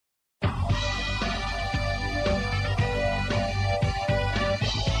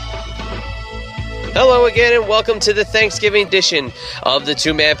Hello again, and welcome to the Thanksgiving edition of the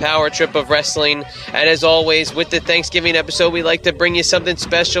Two-Man Power Trip of Wrestling. And as always, with the Thanksgiving episode, we like to bring you something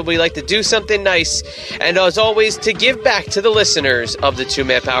special. We like to do something nice. And as always, to give back to the listeners of the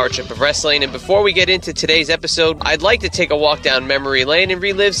Two-Man Power Trip of Wrestling. And before we get into today's episode, I'd like to take a walk down memory lane and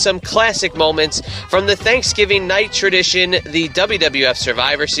relive some classic moments from the Thanksgiving night tradition, the WWF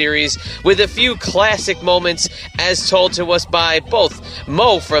Survivor Series, with a few classic moments as told to us by both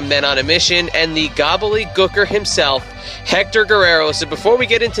Mo from Men on a Mission and the gobbledygooker himself, Hector Guerrero. So before we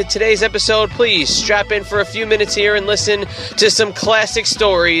get into today's episode, please strap in for a few minutes here and listen to some classic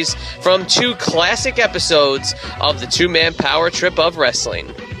stories from two classic episodes of the Two-Man Power Trip of Wrestling.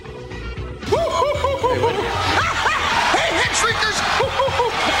 Hey, head shrinkers!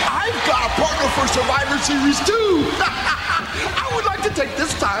 I've got a partner for Survivor Series too! I would like to take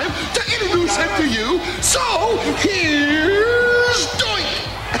this time to introduce him to you, so here's Doink!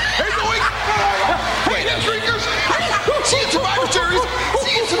 Hey, Doink! Hey, head shrinkers! See you in Survivor Series!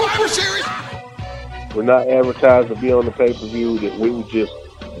 See you in Survivor Series! We're not advertised to be on the pay-per-view, that we were just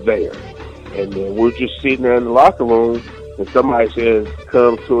there. And then we're just sitting there in the locker room, and somebody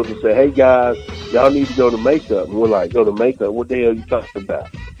comes to us and says, hey guys, y'all need to go to makeup. And we're like, go to makeup? What the hell are you talking about?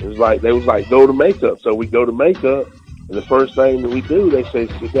 They was like, go to makeup. So we go to makeup, and the first thing that we do, they say,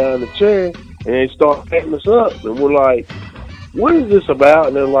 sit down in the chair, and they start patting us up. And we're like, what is this about?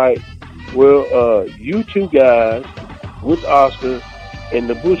 And they're like, well, you two guys with Oscar and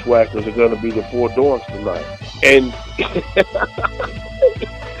the Bushwhackers are going to be the Four Dorks tonight. And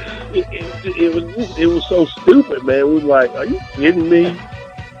it was so stupid, man. We were like, are you kidding me?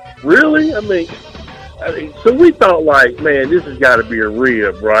 Really? I mean, so we thought, like, man, this has got to be a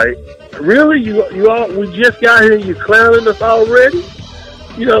rib, right? Really? You all? We just got here and you clowning us already?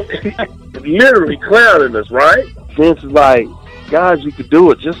 You know, literally clowning us, right? Vince is like, guys, you could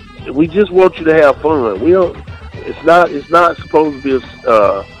do it. We just want you to have fun. We don't. It's not supposed to be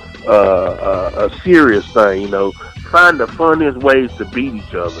a serious thing, you know. Find the funniest ways to beat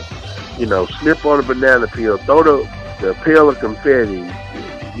each other. You know, slip on a banana peel, throw the pail of confetti,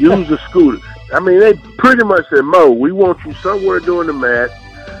 use the scooter. I mean, they pretty much said, Mo, we want you somewhere during the match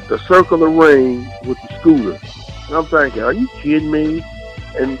to circle the ring with the scooter. And I'm thinking, are you kidding me?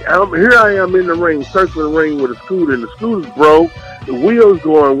 And here I am in the ring, circling the ring with a scooter, and the scooter's broke. The wheel's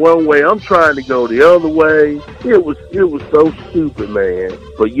going one way. I'm trying to go the other way. It was so stupid, man.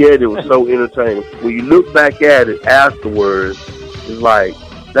 But yet it was so entertaining. When you look back at it afterwards, it's like,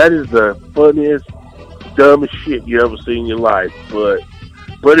 that is the funniest, dumbest shit you ever seen in your life. But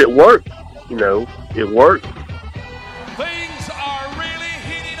it worked. You know, it worked. Things are really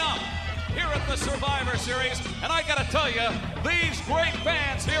heating up here at the Survivor Series. And I got to tell you, these great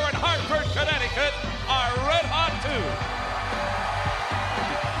fans here in Hartford, Connecticut are red hot too.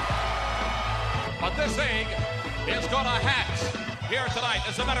 But this egg is going to hatch here tonight.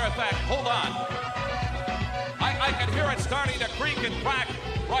 As a matter of fact, hold on. I can hear it starting to creak and crack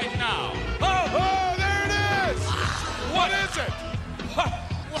right now. Oh, there it is! What is it?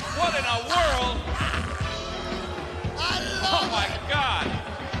 What in the world? Oh my God!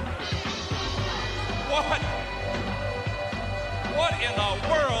 What in the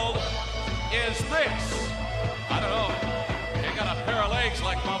world is this? I don't know. You got a pair of legs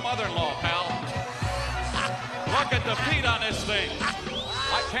like my mother-in-law, pal. Look at the feet on this thing.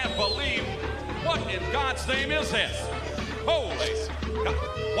 I can't believe, what in God's name is this? Holy,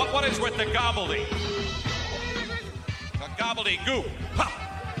 what is with the gobbledy? The gobbledygook. Ha!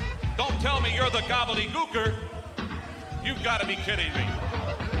 Don't tell me you're the gobbledygooker. You've got to be kidding me.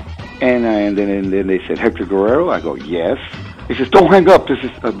 And then they said, Hector Guerrero? I go, yes. He says, don't hang up. This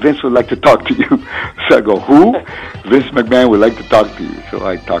is Vince would like to talk to you. So I go, who? Vince McMahon would like to talk to you. So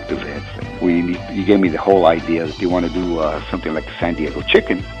I talked to Vince. He gave me the whole idea that they want to do something like the San Diego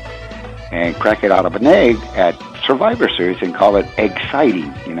Chicken and crack it out of an egg at Survivor Series and call it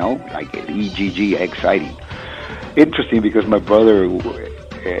Exciting, you know, like EGG, Exciting. Interesting because my brother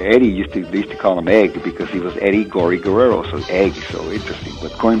Eddie they used to call him Egg because he was Eddie Gory Guerrero, so Egg, so interesting.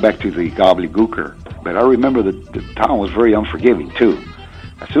 But going back to the gobbledygooker, but I remember the town was very unforgiving too.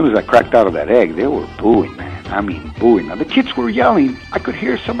 As soon as I cracked out of that egg, they were booing, man. I mean, booing. Now the kids were yelling. I could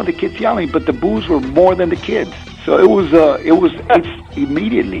hear some of the kids yelling, but the boos were more than the kids. So it's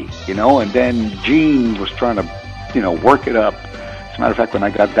immediately, you know. And then Gene was trying to, you know, work it up. As a matter of fact, when I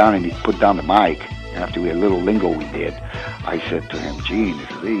got down and he put down the mic, after we had a little lingo we did, I said to him, Gene, he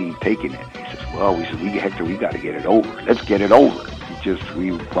says, they ain't taking it. He says, well, Hector, we got to get it over. Let's get it over.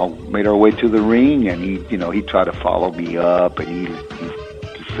 We made our way to the ring, and he tried to follow me up, and he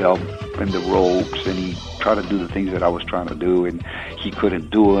fell in the ropes, and he tried to do the things that I was trying to do, and he couldn't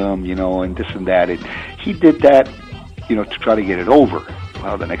do them, and this and that. And he did that, to try to get it over.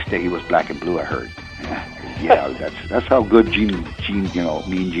 Well, the next day he was black and blue, I heard. Yeah, that's how good Mean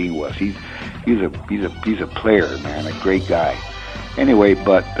Gene was. He's a player, man, a great guy. Anyway,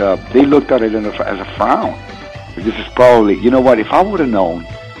 but they looked at it as a frown. This is probably, if I would have known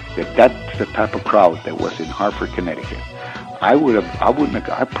that that's the type of crowd that was in Hartford, Connecticut, I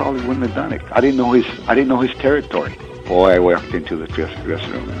probably wouldn't have done it. I didn't know his territory. Boy, I walked into the dressing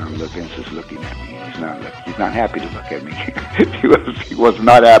room, and Vince is looking at me. He's not happy to look at me. he was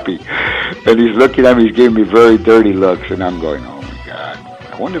not happy, and he's looking at me. He's giving me very dirty looks, and I'm going, oh my God,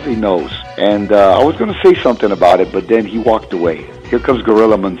 I wonder if he knows. And I was going to say something about it, but then he walked away. Here comes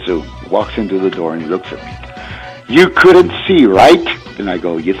Gorilla Monsoon. He walks into the door and he looks at me. You couldn't see, right? And I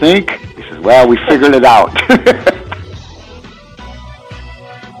go, you think? He says, well, we figured it out.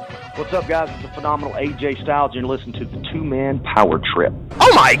 What's up, guys? It's the phenomenal AJ Styles. You're listening to the Two-Man Power Trip.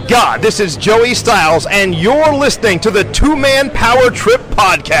 Oh my God, this is Joey Styles, and you're listening to the Two-Man Power Trip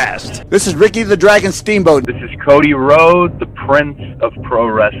podcast. This is Ricky the Dragon Steamboat. This is Cody Rhodes, the Prince of Pro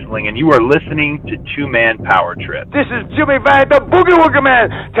Wrestling, and you are listening to Two-Man Power Trip. This is Jimmy Van, the Boogie Woogie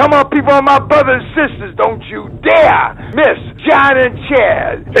Man. Tell my people and my brothers and sisters, don't you dare miss John and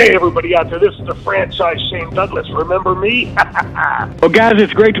Chad. Hey, everybody out there, this is the franchise Shane Douglas. Remember me? Well, guys,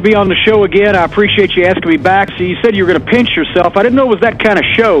 it's great to be on the show again. I appreciate you asking me back. So you said you were going to pinch yourself. I didn't know it was that kind of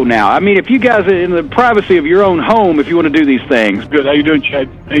show now. I mean, if you guys are in the privacy of your own home, if you want to do these things. Good. How you doing, Chad?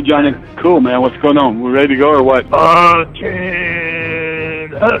 Hey, Johnny. Cool, man. What's going on? We're ready to go or what?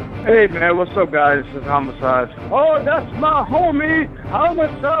 Hey, man. What's up, guys? This is Homicide. Oh, that's my homie.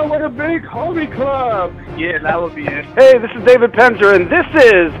 Homicide with a big homie club. Yeah, that would be it. Hey, this is David Penzer, and this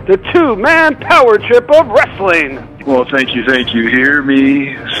is the Two-Man Power Trip of Wrestling. Well, thank you. Hear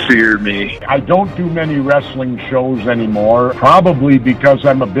me, fear me. I don't do many wrestling shows anymore, probably because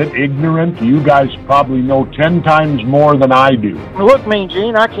I'm a bit ignorant. You guys probably know 10 times more than I do. Look, Mean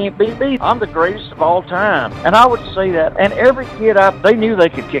Gene, I can't beat me. I'm the greatest of all time. And I would say that. And every kid they knew they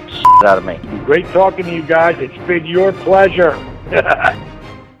could kick shit out of me. Great talking to you guys. It's been your pleasure.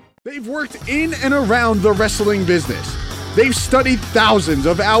 They've worked in and around the wrestling business. They've studied thousands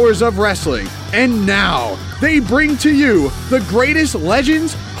of hours of wrestling, and now they bring to you the greatest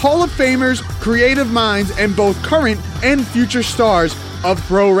legends, Hall of Famers, creative minds, and both current and future stars of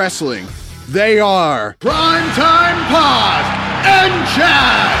pro wrestling. They are Primetime Pod and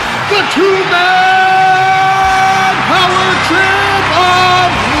Chad, the Two-Man Power Trip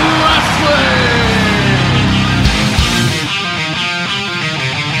of Wrestling.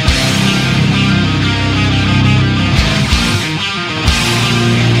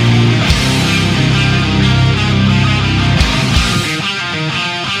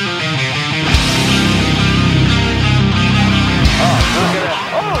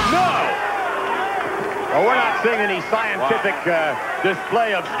 Seeing any scientific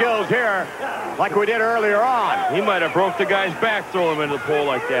display of skills here like we did earlier on. He might have broke the guy's back throwing him into the pole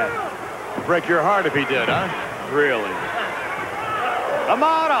like that. Break your heart if he did, huh? Really?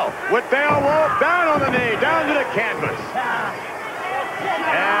 Amato with the elbow down on the knee, down to the canvas.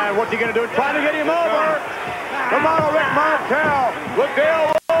 And what's he going to do? Trying to get him over. Amato Rick Martel with the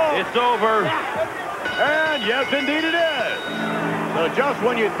elbow. It's over. And yes, indeed it is. So just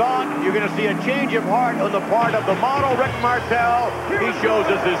when you thought you're going to see a change of heart on the part of the model Rick Martel, he shows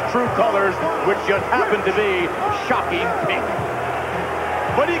us his true colors, which just happen to be shocking pink.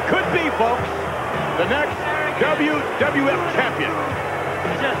 But he could be, folks, the next WWF champion.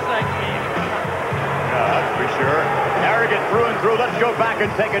 Just like me. That's for sure. Arrogant through and through. Let's go back and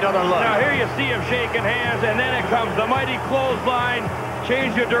take another look. Now here you see him shaking hands, and then it comes the mighty clothesline.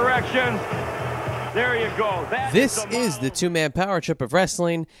 Change your directions. There you go. This is the Two-Man Power Trip of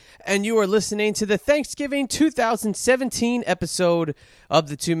Wrestling, and you are listening to the Thanksgiving 2017 episode of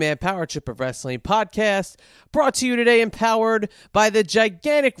the Two-Man Power Trip of Wrestling podcast, brought to you today and powered by the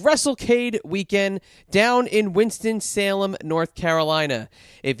gigantic WrestleCade weekend down in Winston-Salem, North Carolina.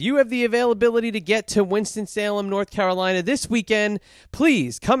 If you have the availability to get to Winston-Salem, North Carolina this weekend,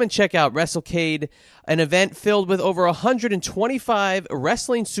 please come and check out WrestleCade, an event filled with over 125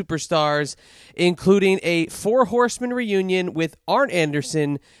 wrestling superstars, including a Four Horsemen reunion with Arn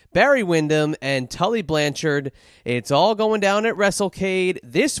Anderson, Barry Windham, and Tully Blanchard. It's all going down at WrestleCade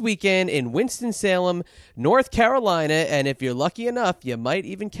this weekend in Winston-Salem, North Carolina, and if you're lucky enough, you might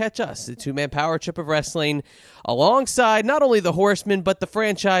even catch us, the Two-Man Power Trip of Wrestling, alongside not only the Horsemen, but the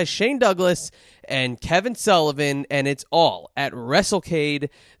franchise Shane Douglas and Kevin Sullivan, and it's all at WrestleCade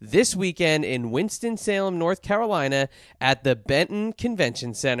this weekend in Winston-Salem, North Carolina at the Benton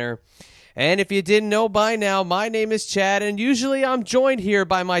Convention Center. And if you didn't know by now, my name is Chad, and usually I'm joined here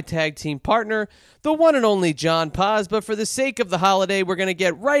by my tag team partner, the one and only John Paz. But for the sake of the holiday, we're going to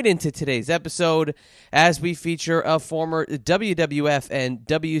get right into today's episode as we feature a former WWF and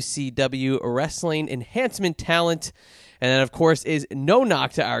WCW wrestling enhancement talent. And then, of course, is no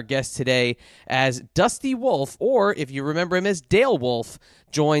knock to our guest today as Dusty Wolfe, or if you remember him as Dale Wolfe,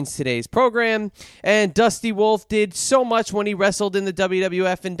 joins today's program. And Dusty Wolfe did so much when he wrestled in the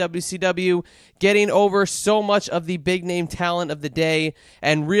WWF and WCW, getting over so much of the big-name talent of the day.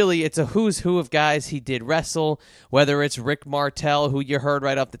 And really, it's a who's who of guys he did wrestle, whether it's Rick Martel, who you heard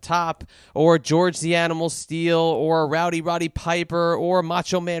right off the top, or George the Animal Steele, or Rowdy Roddy Piper, or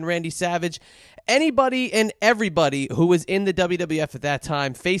Macho Man Randy Savage. Anybody and everybody who was in the WWF at that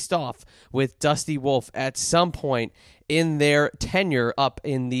time faced off with Dusty Wolfe at some point in their tenure up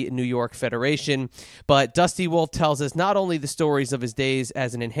in the New York Federation. But Dusty Wolfe tells us not only the stories of his days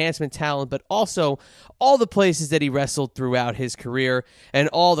as an enhancement talent, but also all the places that he wrestled throughout his career and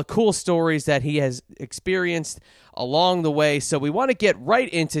all the cool stories that he has experienced along the way. So we want to get right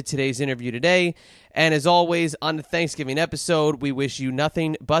into today's interview today. And as always, on the Thanksgiving episode, we wish you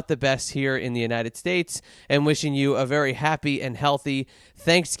nothing but the best here in the United States and wishing you a very happy and healthy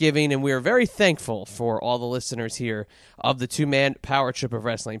Thanksgiving. And we are very thankful for all the listeners here of the Two-Man Power Trip of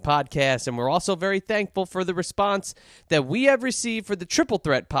Wrestling podcast. And we're also very thankful for the response that we have received for the Triple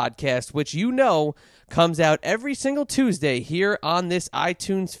Threat podcast, which you know comes out every single Tuesday here on this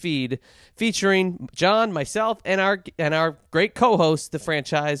iTunes feed, featuring John, myself, and our great co-host, the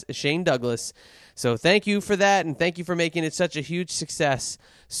franchise, Shane Douglas. So thank you for that, and thank you for making it such a huge success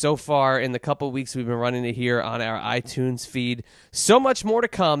so far in the couple weeks we've been running it here on our iTunes feed. So much more to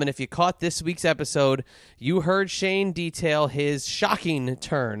come, and if you caught this week's episode, you heard Shane detail his shocking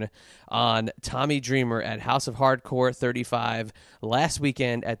turn on Tommy Dreamer at House of Hardcore 35 last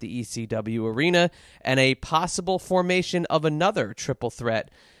weekend at the ECW Arena, and a possible formation of another triple threat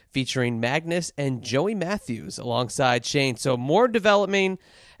featuring Magnus and Joey Matthews alongside Shane. So more development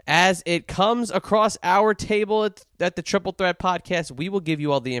as it comes across our table at the Triple Threat podcast. We will give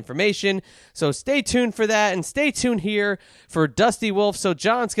you all the information. So stay tuned for that, and stay tuned here for Dusty Wolfe. So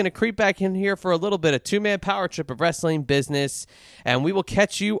John's going to creep back in here for a little bit of Two-Man Power Trip of Wrestling business, and we will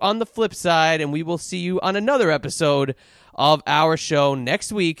catch you on the flip side, and we will see you on another episode of our show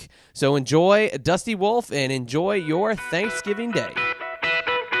next week. So enjoy Dusty Wolfe and enjoy your Thanksgiving Day.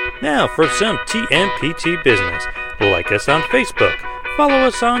 Now for some TMPT business. Like us on Facebook. Follow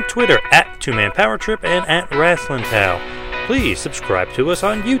us on Twitter at Two-Man Power Trip and at Wrestling Pal. Please subscribe to us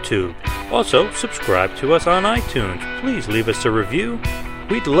on YouTube. Also, subscribe to us on iTunes. Please leave us a review.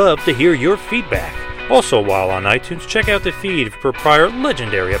 We'd love to hear your feedback. Also, while on iTunes, check out the feed for prior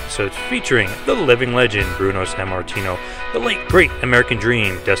legendary episodes featuring the living legend Bruno Sammartino, the late great American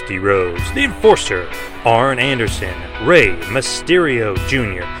Dream Dusty Rhodes, the Enforcer Arn Anderson, Rey Mysterio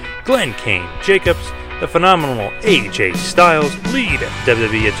Jr., Glenn Kane Jacobs, the phenomenal AJ Styles, lead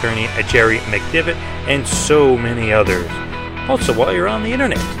WWE attorney Jerry McDevitt, and so many others. Also, while you're on the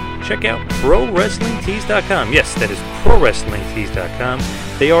internet, check out ProWrestlingTees.com. Yes, that is ProWrestlingTees.com.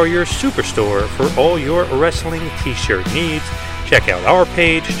 They are your superstore for all your wrestling t-shirt needs. Check out our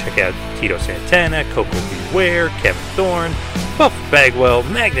page. Check out Tito Santana, Coco Beware, Kevin Thorne, Buff Bagwell,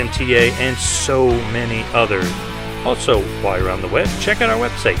 Magnum TA, and so many others. Also, while you're on the web, check out our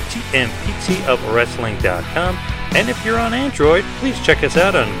website, tmptofwrestling.com. And if you're on Android, please check us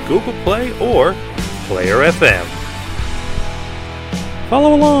out on Google Play or Player FM.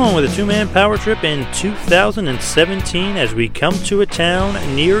 Follow along with the Two-Man Power Trip in 2017 as we come to a town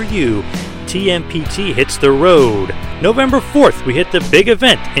near you. TMPT hits the road. November 4th, we hit the big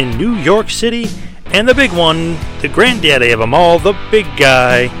event in New York City. And the big one, the granddaddy of them all, the big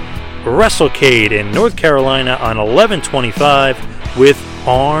guy, WrestleCade in North Carolina on 11/25 with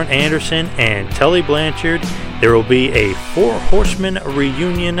Arn Anderson and Tully Blanchard. There will be a Four Horsemen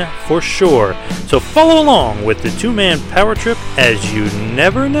reunion for sure. So follow along with the Two-Man Power Trip, as you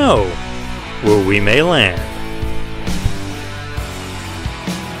never know where we may land.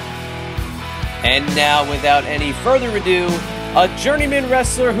 And now, without any further ado, a journeyman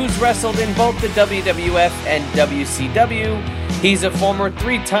wrestler who's wrestled in both the WWF and WCW. He's a former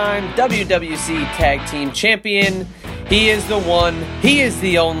 3-time WWC Tag Team Champion. He is the one, he is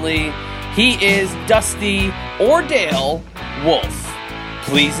the only, he is Dusty or Dale Wolfe.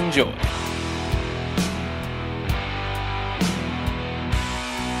 Please enjoy.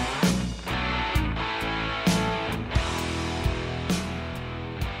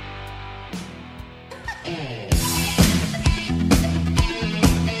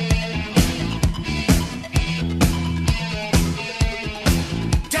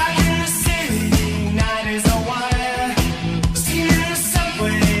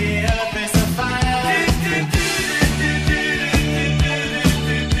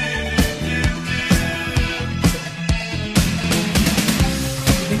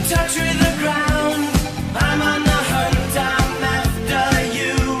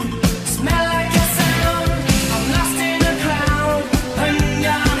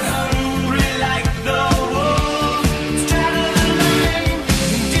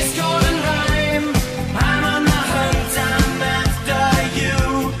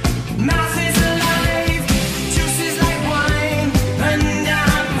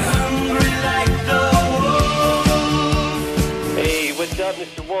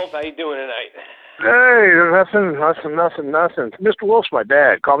 Mr. Wolf. How you doing tonight? Hey, nothing. Mr. Wolf's my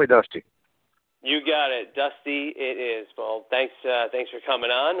dad. Call me Dusty. You got it, Dusty. It is. Well, thanks for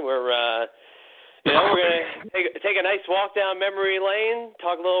coming on. We're we're gonna take a nice walk down memory lane,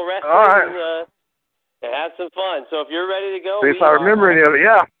 talk a little wrestling, all right, and have some fun. So if you're ready to go, see if I remember any of it.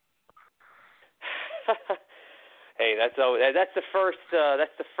 Yeah. Hey, that's the first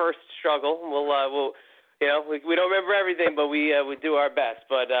struggle. We'll we don't remember everything, but we do our best.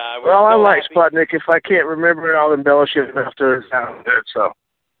 But well, I like Sputnik. If I can't remember it, I'll embellish it enough to sound good. So.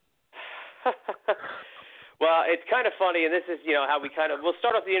 Well, it's kind of funny, and this is how we'll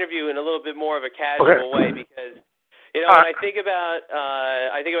start off the interview in a little bit more of a casual way because when I think about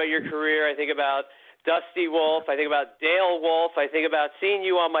your career, I think about Dusty Wolf, I think about Dale Wolf, I think about seeing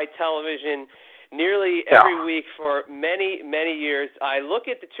you on my television nearly every week for many, many years. I look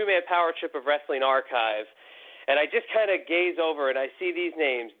at the Two-Man Power Trip of Wrestling archive, and I just kind of gaze over and I see these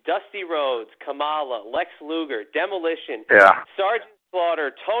names: Dusty Rhodes, Kamala, Lex Luger, Demolition, Sergeant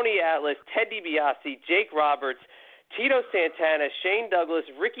Slaughter, Tony Atlas, Ted DiBiase, Jake Roberts, Tito Santana, Shane Douglas,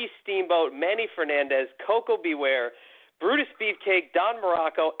 Ricky Steamboat, Manny Fernandez, Coco Beware, Brutus Beefcake, Don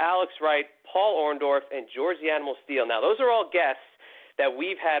Morocco, Alex Wright, Paul Orndorff, and George the Animal Steele. Now, those are all guests that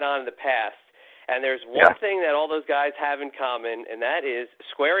we've had on in the past, and there's one thing that all those guys have in common, and that is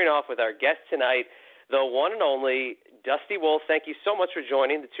squaring off with our guest tonight, the one and only Dusty Wolf. Thank you so much for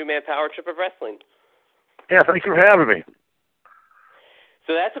joining the Two-Man Power Trip of Wrestling. Yeah, thank you for having me.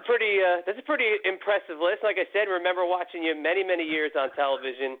 So that's a pretty impressive list. Like I said, remember watching you many, many years on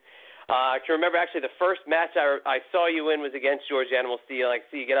television. I can remember actually the first match I saw you in was against George Animal Steele. I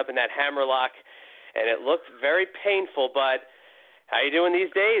see you get up in that hammerlock, and it looked very painful. But how you doing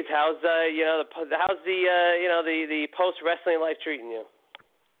these days? How's the post wrestling life treating you?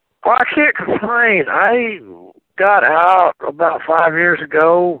 Well, I can't complain. I got out about 5 years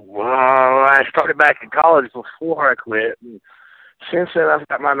ago. I started back in college before I quit. And since then, I've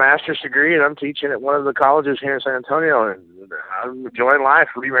got my master's degree, and I'm teaching at one of the colleges here in San Antonio. And I'm enjoying life,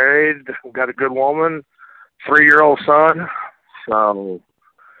 remarried, got a good woman, 3-year-old son. So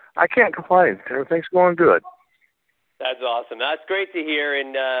I can't complain. Everything's going good. That's awesome. That's great to hear.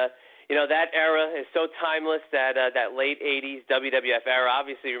 And, that era is so timeless, that late 80s WWF era.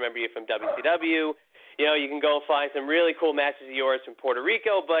 Obviously, remember you from WCW. You can go find some really cool matches of yours from Puerto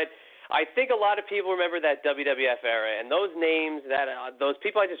Rico, but I think a lot of people remember that WWF era, and those names, those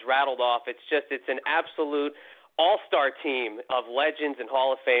people I just rattled off, it's an absolute all-star team of legends and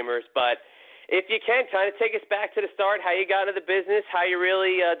Hall of Famers. But if you can, kind of take us back to the start, how you got into the business, how you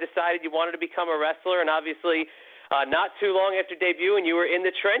really decided you wanted to become a wrestler, and obviously not too long after debuting, you were in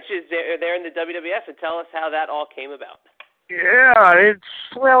the trenches there in the WWF, and tell us how that all came about. Yeah, it's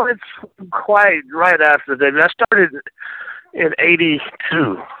quite right after the debut. I started in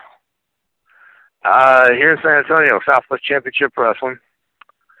 82. Here in San Antonio, Southwest Championship Wrestling.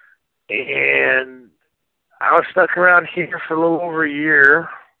 And I was stuck around here for a little over a year,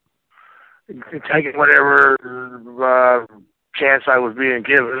 taking whatever chance I was being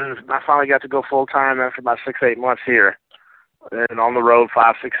given. I finally got to go full-time after about 6-8 months here, and on the road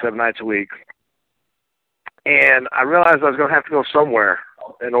 5, 6, 7 nights a week. And I realized I was going to have to go somewhere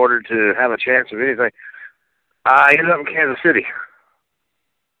in order to have a chance of anything. I ended up in Kansas City.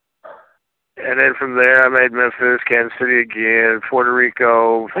 And then from there, I made Memphis, Kansas City again, Puerto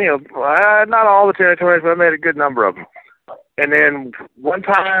Rico. Not all the territories, but I made a good number of them. And then one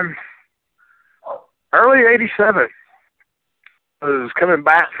time, early '87, I was coming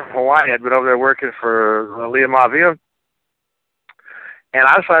back from Hawaii. I'd been over there working for Liam Avia. And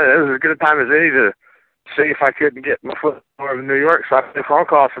I decided it was as good a time as any to see if I couldn't get my foot over in New York. So I made a phone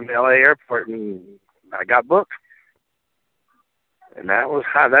call from the LA airport, and I got booked. And that's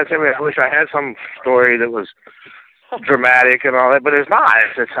I wish I had some story that was dramatic and all that, but it's not.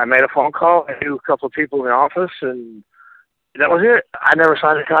 I made a phone call. I knew a couple of people in the office, and that was it. I never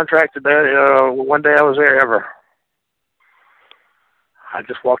signed a contract there. One day I was there ever. I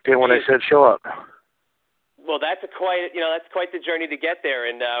just walked in when they said show up. Well, that's quite the journey to get there.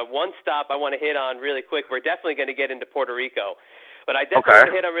 And one stop I want to hit on really quick. We're definitely going to get into Puerto Rico, but I definitely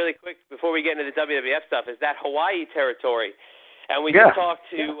want to hit on really quick before we get into the WWF stuff. Is that Hawaii territory? And we just talked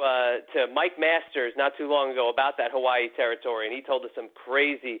to Mike Masters not too long ago about that Hawaii territory, and he told us some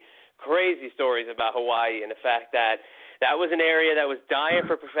crazy, crazy stories about Hawaii and the fact that that was an area that was dying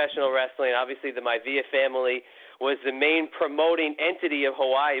for professional wrestling. Obviously, the Maivia family was the main promoting entity of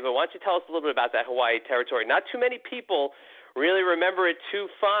Hawaii. But why don't you tell us a little bit about that Hawaii territory? Not too many people really remember it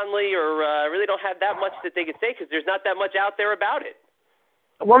too fondly or really don't have that much that they could say because there's not that much out there about it.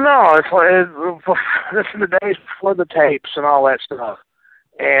 Well, no, it's in the days before the tapes and all that stuff.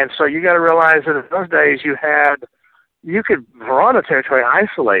 And so you got to realize that in those days you could run a territory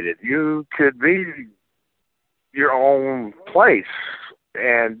isolated. You could be your own place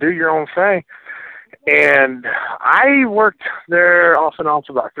and do your own thing. And I worked there off and on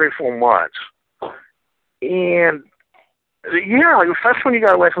for about 3 or 4 months. And yeah, especially when you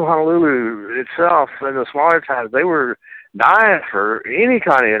got away from Honolulu itself and the smaller towns, they were dying for any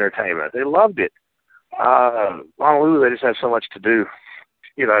kind of entertainment. They loved it. Honolulu, they just had so much to do,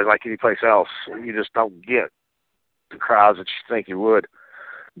 you know, like any place else. You just don't get the crowds that you think you would.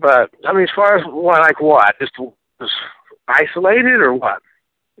 But, I mean, as far as what? Just was isolated or what?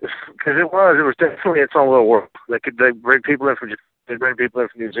 Because it was definitely its own little world. They bring people in from Japan, they bring people in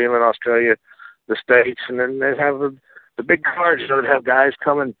from New Zealand, Australia, the States, and then they'd have the big cards, you know, they'd have guys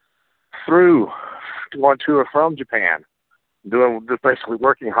coming through, going to or from Japan, doing just basically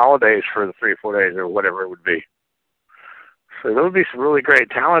working holidays for the 3 or 4 days or whatever it would be. So there would be some really great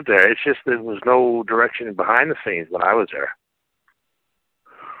talent there. It's just there was no direction behind the scenes when I was there.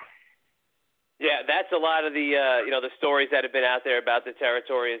 Yeah, that's a lot of the the stories that have been out there about the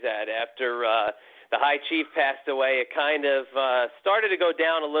territory. Is that after the High Chief passed away, it kind of started to go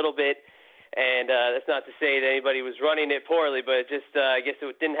down a little bit. And that's not to say that anybody was running it poorly, but it just I guess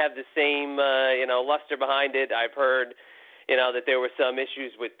it didn't have the same luster behind it. I've heard that there were some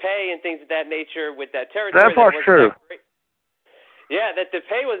issues with pay and things of that nature with that territory. That part's true. Yeah, that the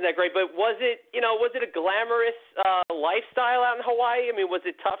pay wasn't that great, but was it a glamorous lifestyle out in Hawaii? I mean, was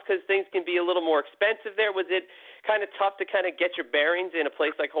it tough because things can be a little more expensive there? Was it kind of tough to kind of get your bearings in a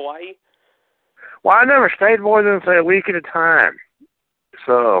place like Hawaii? Well, I never stayed more than, say, a week at a time.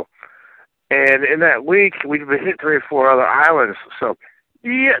 So, and in that week, we'd hit 3 or 4 other islands. So,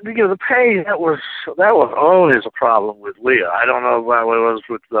 yeah, the pay, that was always a problem with Leah. I don't know what it was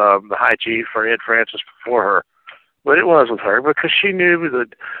with the High Chief or Ed Francis before her. But it was with her because she knew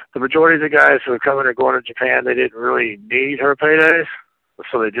that the majority of the guys who were coming or going to Japan, they didn't really need her paydays,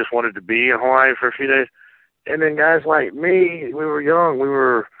 so they just wanted to be in Hawaii for a few days. And then guys like me, we were young, we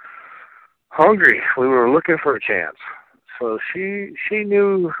were hungry, we were looking for a chance. So she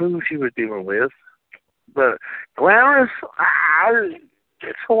knew who she was dealing with. But glamorous,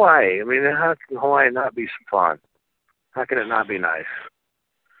 it's Hawaii. I mean, how can Hawaii not be some fun? How can it not be nice?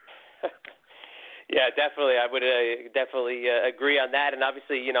 Yeah, definitely. I would definitely agree on that. And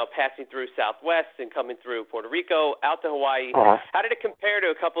obviously, passing through Southwest and coming through Puerto Rico, out to Hawaii, How did it compare to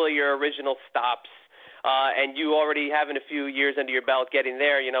a couple of your original stops? And you already having a few years under your belt getting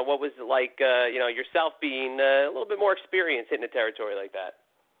there, what was it like, yourself being a little bit more experienced hitting a territory like that?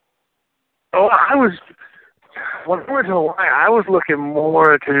 Oh, when I went to Hawaii, I was looking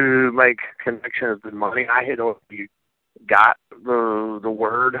more to make connections than money. I had already got the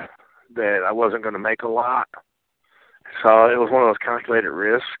word that I wasn't going to make a lot. So it was one of those calculated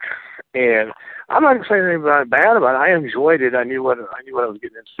risks. And I'm not going to say anything bad about it. I enjoyed it. I knew what I was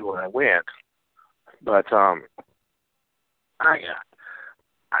getting into when I went. But I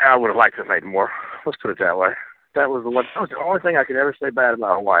would have liked to have made more. Let's put it that way. That was the only thing I could ever say bad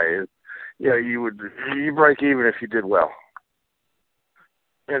about Hawaii is, you break even if you did well.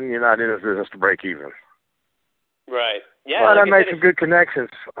 And you're not in a business to break even. Right. Yeah. But I made some good connections.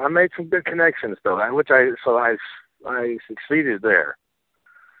 I made some good connections, though, I succeeded there.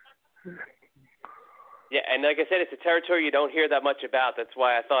 Yeah, and like I said, it's a territory you don't hear that much about. That's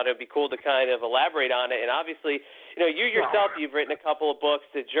why I thought it would be cool to kind of elaborate on it. And obviously, you yourself, you've written a couple of books,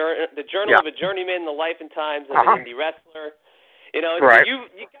 The Journal of a Journeyman, The Life and Times of an Indie Wrestler. Right.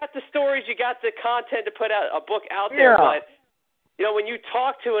 You got the stories, you got the content to put out a book out there, but when you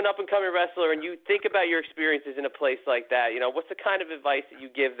talk to an up-and-coming wrestler and you think about your experiences in a place like that, what's the kind of advice that you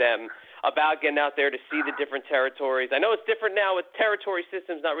give them about getting out there to see the different territories? I know it's different now with territory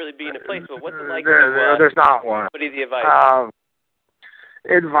systems not really being in place, but what's it like there's not one. What is the advice?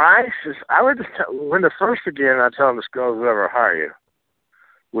 Advice is, I would just when the first again, I tell them to go whoever hire you,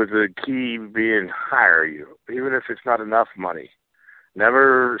 with the key being hire you, even if it's not enough money.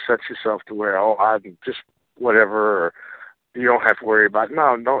 Never set yourself to where, I'm just whatever, or you don't have to worry about it.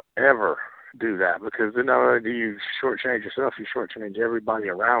 No, don't ever do that, because then not only do you shortchange yourself, you shortchange everybody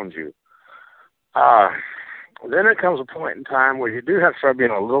around you. Then it comes a point in time where you do have to start being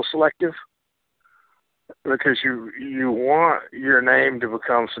a little selective, because you want your name to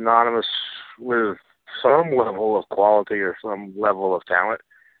become synonymous with some level of quality or some level of talent.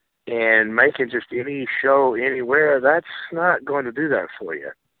 And making just any show anywhere, that's not going to do that for you.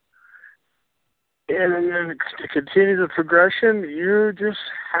 And then to continue the progression, you just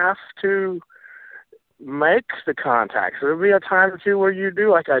have to make the contacts. There'll be a time or two where you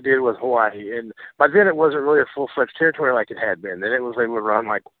do like I did with Hawaii, and by then it wasn't really a full-fledged territory like it had been. Then it was they would run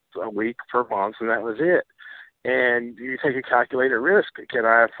like a week per month, and that was it. And you take a calculated risk. Can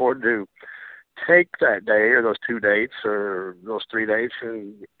I afford to take that day or those 2 dates or those 3 dates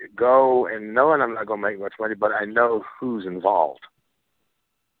and go and knowing I'm not going to make much money, but I know who's involved?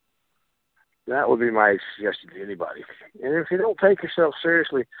 That would be my suggestion to anybody. And if you don't take yourself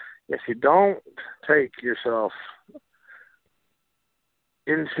seriously, if you don't take yourself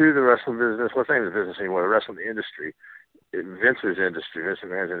into the wrestling business, what's the name of the business anymore, the wrestling industry, Vince's industry, Vince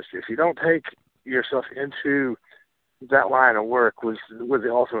McMahon's industry, if you don't take yourself into that line of work with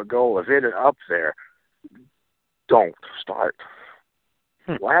the ultimate goal of ending up there, don't start.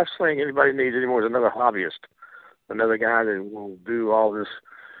 Last thing anybody needs anymore is another hobbyist, another guy that will do all this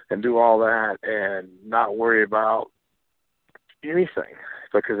and do all that and not worry about anything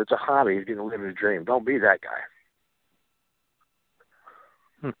because it's a hobby. He's going to live his dream. Don't be that guy.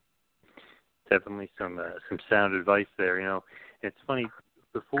 Definitely some sound advice there. You know, it's funny.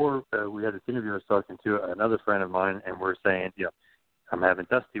 Before we had this interview, I was talking to another friend of mine, and we're saying, you know, I'm having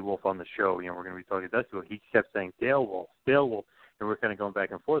Dusty Wolf on the show. You know, we're going to be talking to Dusty Wolf. He kept saying Dale Wolf, and we're kind of going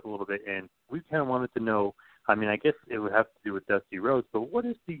back and forth a little bit. And we kind of wanted to know. I mean, I guess it would have to do with Dusty Rhodes, but what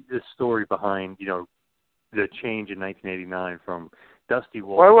is the story behind, you know, the change in 1989 from Dusty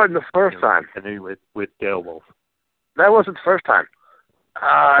Wolf? Well, it wasn't the first time. And then with Dale Wolf. That wasn't the first time.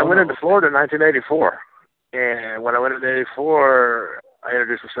 I went into Florida in 1984, and when I went into 84, I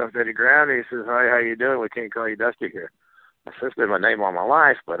introduced myself to Eddie Graham. He says, "Hi, how you doing? We can't call you Dusty here." I said, "It's been my name all my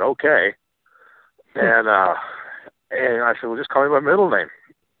life, but okay." And I said, "Well, just call me my middle name."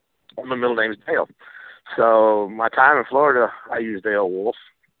 Well, my middle name is Dale. So my time in Florida, I used Dale Wolf.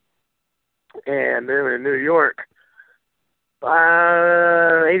 And then in New York,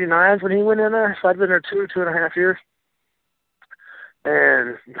 89 when he went in there. So I'd been there 2.5 years.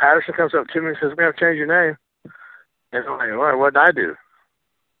 And Patterson comes up to me and says, "We have to change your name." And I'm like, "Well, what did I do?"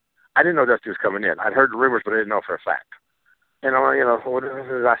 I didn't know Dusty was coming in. I'd heard the rumors, but I didn't know for a fact. And I'm like, you know, what,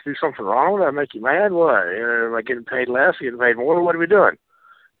 did I do something wrong? Did I make you mad? What? You know, am I getting paid less? Getting paid more? What are we doing?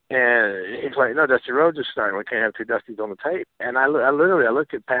 And he's like, "No, Dusty Rhodes is starting. We can't have two Dustys on the tape." And I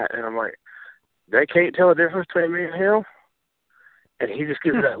looked at Pat, and I'm like, they can't tell the difference between me and him? And he just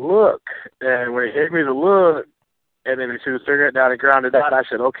gives me that look. And when he gave me the look, and then he threw the cigarette down and grounded out, I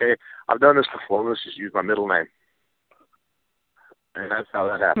said, "Okay, I've done this before. Let's just use my middle name." And that's how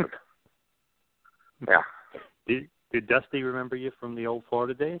that happened. Yeah. Did Dusty remember you from the old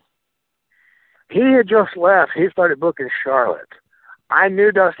Florida days? He had just left. He started booking Charlotte. I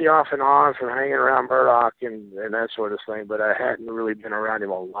knew Dusty off and on from hanging around Murdoch and that sort of thing, but I hadn't really been around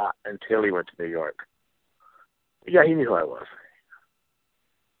him a lot until he went to New York. Yeah, he knew who I was.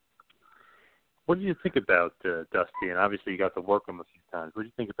 What do you think about Dusty? And obviously you got to work him a few times. What do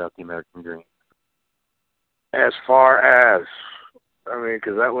you think about the American Dream? As far as, I mean,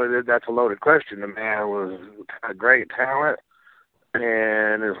 because that's a loaded question. The man was a great talent,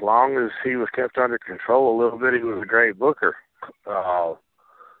 and as long as he was kept under control a little bit, he was a great booker. I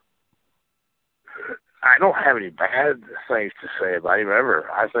don't have any bad things to say about him ever.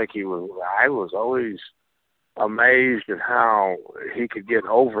 I think I was always amazed at how he could get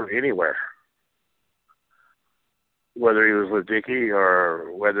over anywhere. Whether he was with Dickie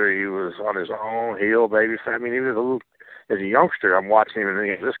or whether he was on his own, heel, baby. I mean, even as a youngster, I'm watching him and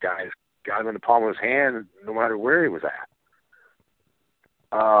thinking, this guy's got him in the palm of his hand no matter where he was at.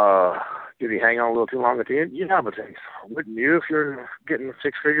 Did he hang on a little too long at the end? Yeah, but wouldn't you if you're getting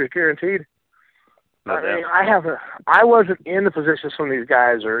 6 figures guaranteed? I wasn't in the position some of these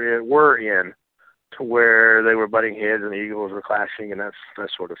guys were in to where they were butting heads and the Eagles were clashing and that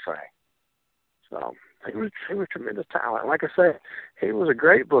sort of thing. So he was tremendous talent. Like I say, he was a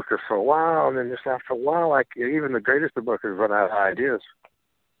great booker for a while, and then just after a while, like even the greatest of bookers run out of ideas.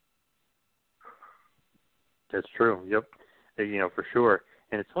 That's true. Yep. You know, for sure.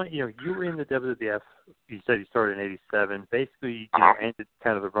 And it's funny, you know, you were in the WWF, you said you started in 87, basically, you know, ended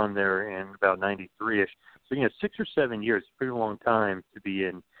kind of the run there in about 93-ish. So, you know, 6 or 7 years, a pretty long time to be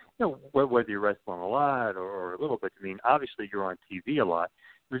in, you know, whether you're wrestling a lot or a little bit. I mean, obviously you're on TV a lot.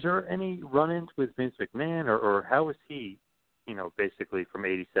 Was there any run-ins with Vince McMahon, or how was he, you know, basically from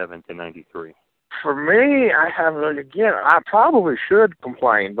 87 to 93? For me, I probably should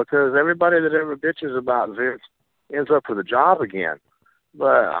complain because everybody that ever bitches about Vince ends up with a job again.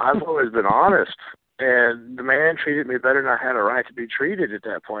 But I've always been honest, and the man treated me better than I had a right to be treated at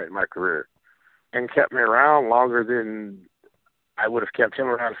that point in my career, and kept me around longer than I would have kept him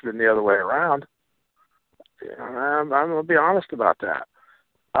around if it been the other way around. I'm going to be honest about that.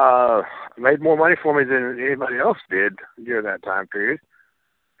 made more money for me than anybody else did during that time period.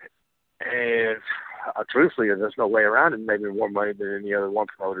 And truthfully, there's no way around it. It made me more money than any other one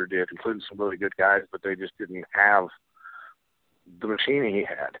promoter did, including some really good guys, but they just didn't have the machine he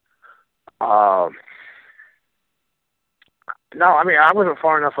had. No, I mean, I wasn't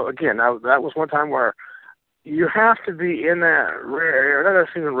far enough. Again, that was one time where you have to be in that rare area, not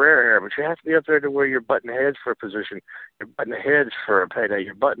even rare area, but you have to be up there to where you're butting heads for a position, you're butting heads for a payday,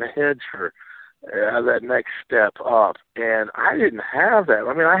 you're butting heads for that next step up. And I didn't have that.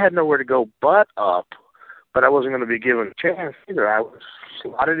 I mean, I had nowhere to go but up, but I wasn't going to be given a chance either. I was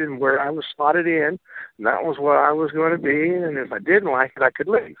slotted in where I was slotted in, and that was where I was going to be, and if I didn't like it, I could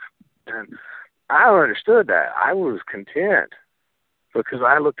leave. And I understood that. I was content. Because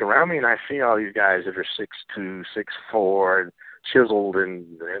I looked around me and I see all these guys that are 6'2", 6'4", and chiseled, and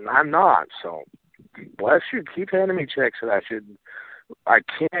I'm not. So, bless you, keep handing me checks that I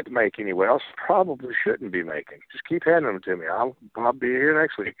can't make anywhere else. Probably shouldn't be making. Just keep handing them to me. I'll be here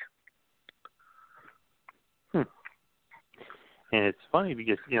next week. And it's funny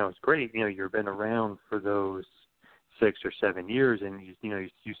because it's great. You've been around for those 6 or 7 years, and you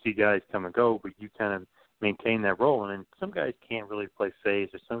see guys come and go, but you kind of maintain that role. And then some guys can't really play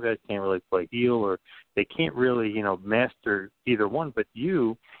face, or some guys can't really play heel, or they can't really, master either one. But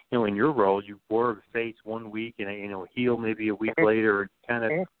in your role, you wore face 1 week and heel maybe a week later, and kind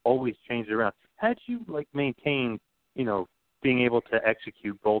of always changed it around. How did you maintain, being able to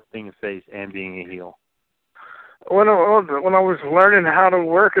execute both being a face and being a heel? When I was learning how to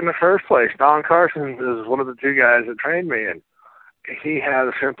work in the first place, Don Carson is one of the two guys that trained me, and he had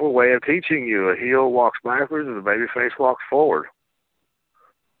a simple way of teaching you. A heel walks backwards and a babyface walks forward.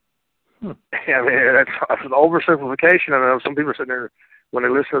 I mean, that's an oversimplification. I know some people are sitting there, when they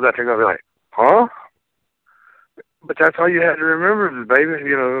listen to that, they're going to be like, huh? But that's all you had to remember.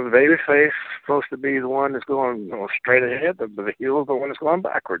 The babyface is supposed to be the one that's going straight ahead, but the heel is the one that's going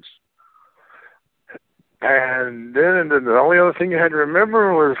backwards. And then the only other thing you had to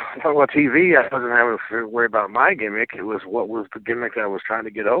remember was, TV, I wasn't having to worry about my gimmick. It was what was the gimmick I was trying to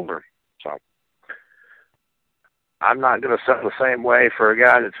get over. So I'm not going to sell the same way for a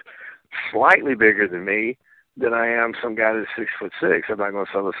guy that's slightly bigger than me than I am some guy that's 6'6". I'm not going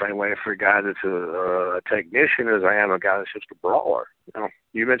to sell the same way for a guy that's a technician as I am a guy that's just a brawler.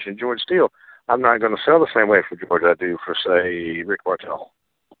 You mentioned George Steele. I'm not going to sell the same way for George I do for, say, Rick Martel.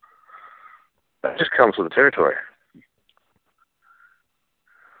 That just comes with the territory.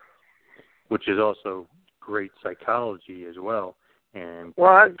 Which is also great psychology as well. And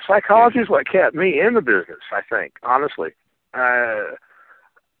psychology is what kept me in the business, I think, honestly. Like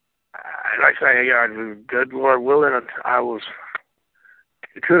I say, good Lord willing,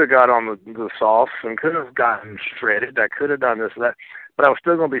 could have got on the softs and could have gotten shredded. I could have done this and that, but I was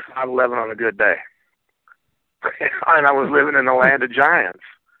still going to be 5'11" on a good day. And I was living in the land of giants.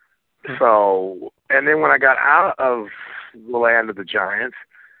 So, and then when I got out of the land of the giants,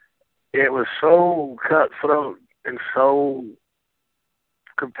 it was so cutthroat and so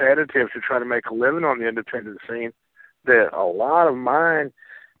competitive to try to make a living on the independent scene that a lot of mine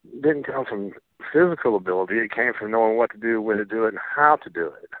didn't come from physical ability. It came from knowing what to do, when to do it, and how to do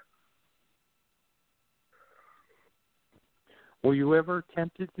it. Were you ever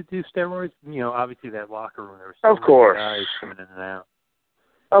tempted to do steroids? Obviously that locker room, there were so of course. Many guys coming in and out.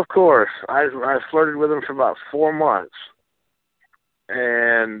 Of course. I flirted with him for about 4 months.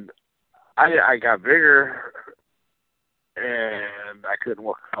 And I got bigger, and I couldn't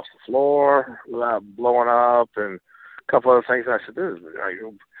walk across the floor without blowing up, and a couple other things. And I said,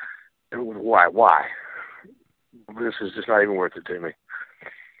 why? This is just not even worth it to me.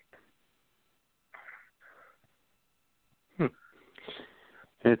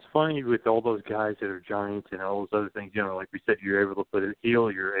 And it's funny with all those guys that are giants and all those other things, like we said, you're able to play the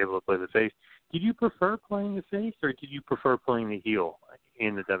heel, you're able to play the face. Did you prefer playing the face, or did you prefer playing the heel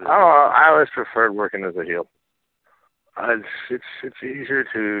in the WWE? Oh, I always preferred working as a heel. It's easier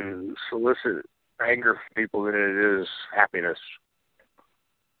to solicit anger from people than it is happiness.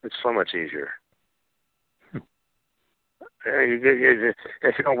 It's so much easier.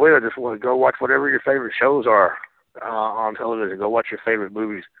 If you don't win, just go watch whatever your favorite shows are on television. Go watch your favorite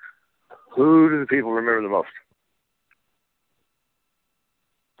movies. Who do the people remember the most?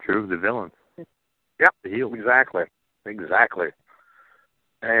 True, the villain. Yep, the heel. Exactly.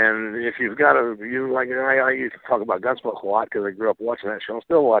 And if you've got I used to talk about Gunsmoke a lot because I grew up watching that show and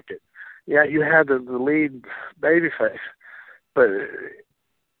still watch it. Yeah, you had the lead babyface, but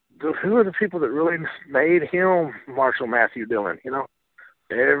who are the people that really made him Marshall Matthew Dillon?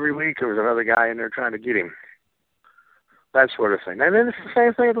 Every week there was another guy in there trying to get him. that sort of thing. And then it's the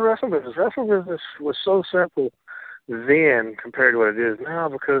same thing with the wrestling business. Wrestling business was so simple then compared to what it is now,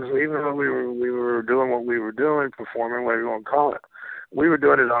 because even though we were doing what we were doing, performing, whatever you want to call it, we were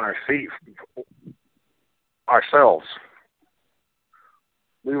doing it on our feet ourselves.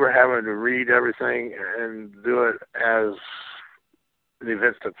 We were having to read everything and do it as the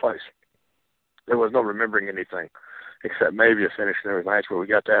events took place. There was no remembering anything, except maybe a finish and every match where we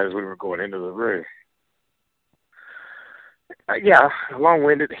got that as we were going into the ring. Yeah,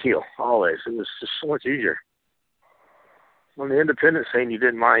 long-winded to heel, always. It was just so much easier. On the independent scene, you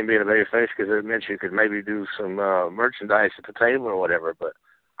didn't mind being a babyface because it meant you could maybe do some merchandise at the table or whatever, but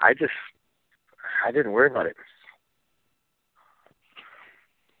I didn't worry about it.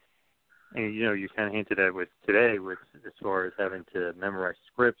 And, you kind of hinted at with today, with as far as having to memorize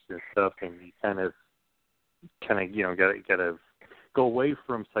scripts and stuff, and you kind of got to go away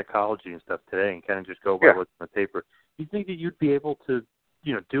from psychology and stuff today and kind of just go by what's on the paper. Do you think that you'd be able to,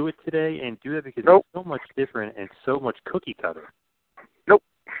 do it today and do it because it's so much different and so much cookie cutter? Nope.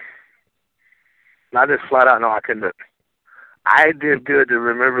 I just flat out, no, I couldn't do it. I did good to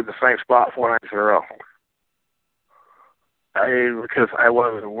remember the same spot 4 nights in a row. Because I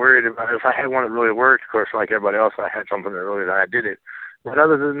wasn't worried about it. If I had one that really worked, of course, like everybody else, I had something that really, I did it. But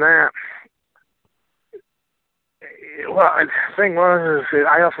other than that, well, the thing was, is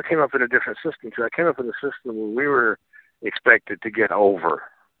I also came up in a different system, too. I came up in a system where we were expected to get over.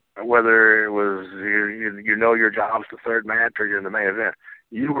 Whether it was, your job's the third match or you're in the main event,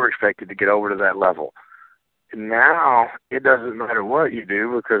 you were expected to get over to that level. Now, it doesn't matter what you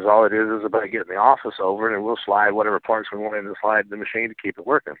do because all it is about getting the office over and we'll slide whatever parts we want in to slide the machine to keep it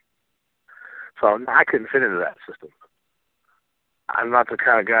working. So I couldn't fit into that system. I'm not the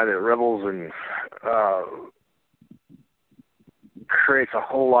kind of guy that rebels and creates a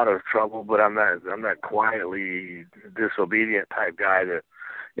whole lot of trouble, but I'm that quietly disobedient type guy that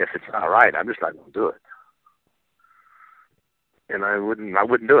if it's not right, I'm just not going to do it. And I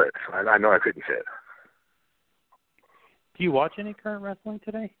wouldn't do it. I know I couldn't fit. Do you watch any current wrestling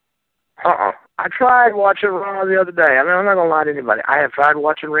today? I tried watching Raw the other day. I mean, I'm not going to lie to anybody. I have tried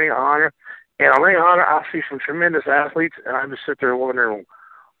watching Ring of Honor, and on Ring of Honor, I see some tremendous athletes, and I just sit there wondering,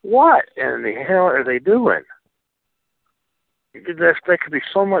 what in the hell are they doing? They could be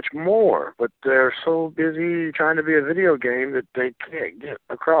so much more, but they're so busy trying to be a video game that they can't get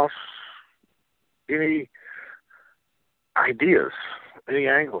across any ideas, any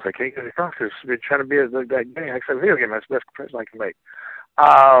angles. They can't get across. They're trying to be that game. Like I said, video game, that's the best comparison I can make.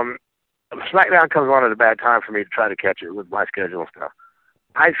 SmackDown comes on at a bad time for me to try to catch it with my schedule and stuff.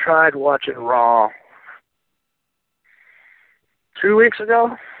 I tried watching Raw 2 weeks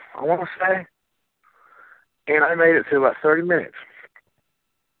ago, I want to say, and I made it to about 30 minutes.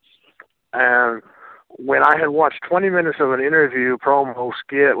 And when I had watched 20 minutes of an interview, promo,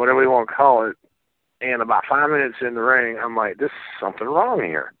 skit, whatever you want to call it, and about 5 minutes in the ring, I'm like, there's something wrong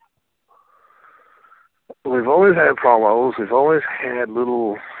here. We've always had promos. We've always had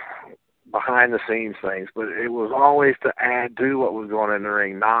little behind-the-scenes things, but it was always to add to what was going on in the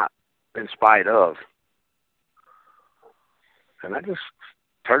ring, not in spite of. And I just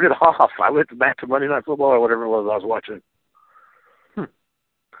turned it off. I went back to Monday Night Football or whatever it was I was watching.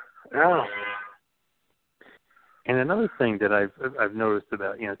 Yeah. And another thing that I've noticed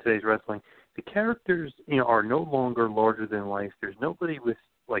about today's wrestling, the characters are no longer larger than life. There's nobody with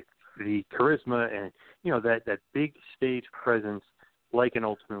like the charisma and that big stage presence like an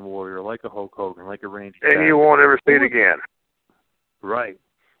Ultimate Warrior, like a Hulk Hogan, like a Randy. And you won't ever see it again. Right.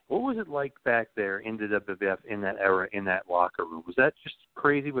 What was it like back there in the WWF in that era, in that locker room? Was that just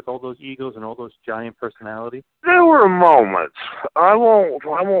crazy with all those egos and all those giant personalities? There were moments. I won't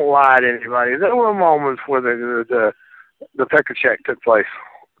lie to anybody. There were moments where the pecker check took place,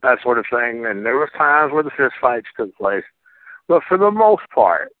 that sort of thing, and there were times where the fist fights took place. But for the most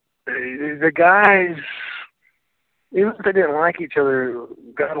part, the guys, even if they didn't like each other,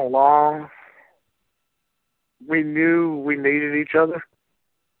 got along. We knew we needed each other.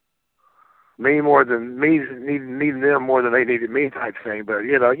 Me needing them more than they needed me type thing. But,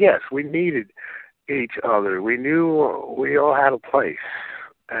 yes, we needed each other. We knew we all had a place.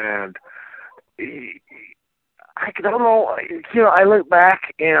 And I don't know, I look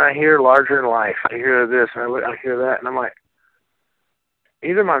back and I hear larger than life. I hear this and I hear that. And I'm like,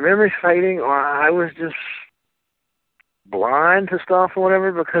 either my memory's fading or I was just blind to stuff or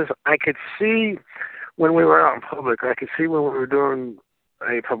whatever, because I could see when we were out in public, I could see when we were doing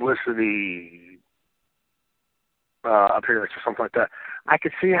a publicity appearance or something like that. I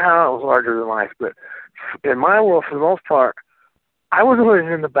could see how it was larger than life, but in my world, for the most part, I was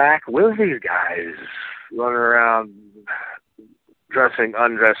always in the back with these guys. running around dressing,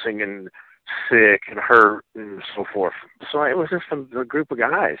 undressing, and sick and hurt and so forth. So it was just a group of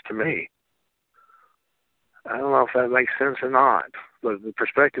guys to me. I don't know if that makes sense or not, but the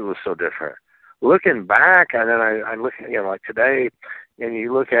perspective was so different. Looking back, and then I look at, like today, and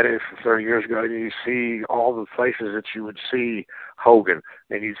you look at it from 30 years ago, and you see all the places that you would see Hogan,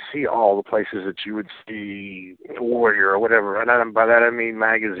 and you see all the places that you would see Warrior or whatever. And by that I mean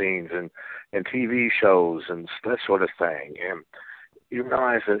magazines and TV shows and that sort of thing. And you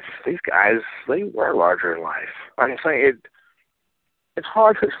realize that these guys, they were larger in life. I'm saying it's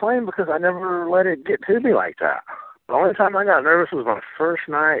hard to explain because I never let it get to me like that. The only time I got nervous was my first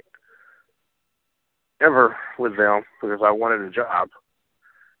night ever with them because I wanted a job.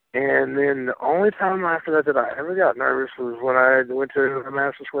 And then the only time after that I ever got nervous was when I went to the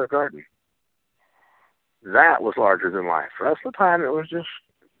Madison Square Garden. That was larger than life. The rest of the time, it was just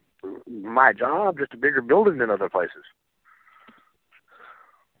my job, just a bigger building than other places.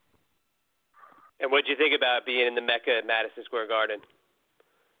 And what did you think about being in the Mecca at Madison Square Garden?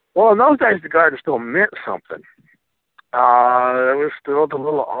 Well, in those days, the Garden still meant something. There was still the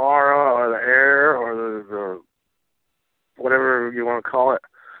little aura or the air or the whatever you want to call it,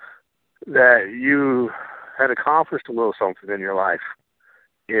 that you had accomplished a little something in your life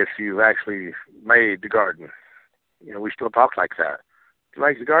if you've actually made the Garden. We still talk like that. You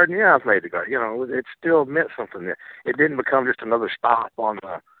make the Garden? Yeah, I've made the Garden. It still meant something. It didn't become just another stop on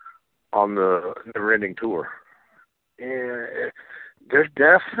the never-ending tour. And there's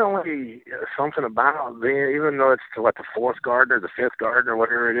definitely something about being, even though it's the fourth Garden or the fifth Garden or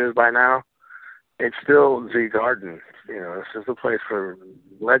whatever it is by now, it's still the Garden. This is the place where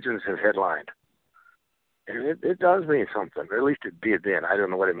legends have headlined. And it does mean something, or at least it did then. I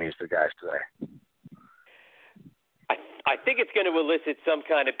don't know what it means to guys today. I think it's going to elicit some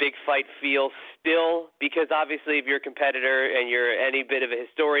kind of big fight feel still, because obviously if you're a competitor and you're any bit of a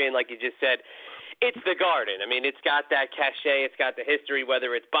historian, like you just said, it's the Garden. I mean, it's got that cachet, it's got the history,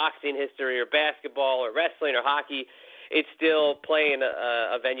 whether it's boxing history or basketball or wrestling or hockey, it's still playing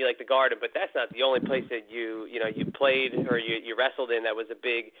a venue like the Garden. But that's not the only place that you played or you wrestled in that was a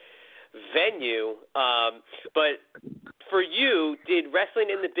big venue. But for you, did wrestling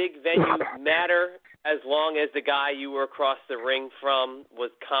in the big venue matter as long as the guy you were across the ring from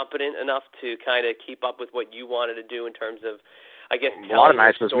was competent enough to kind of keep up with what you wanted to do in terms of, I guess, telling a lot of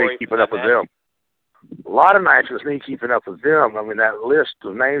nights your was story me keeping up with them. A lot of nights was me keeping up with them. I mean, that list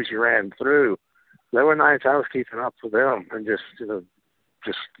of names you ran through, there were nights I was keeping up with them and just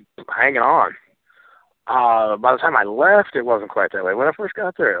hanging on. By the time I left, it wasn't quite that way. When I first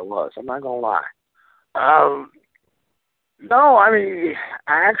got there, it was. I'm not going to lie. No, I mean,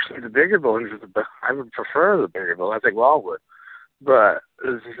 actually, the bigger buildings, I would prefer the bigger buildings. I think we all would. But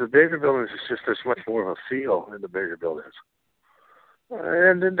the bigger buildings, there's much more of a feel in the bigger buildings.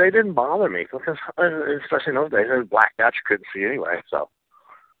 And they didn't bother me, because, especially in those days, it was blacked out. You couldn't see anyway, so,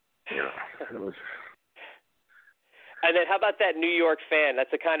 it was... And then how about that New York fan? That's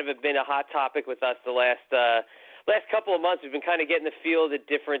been a hot topic with us the last couple of months. We've been kind of getting the feel of the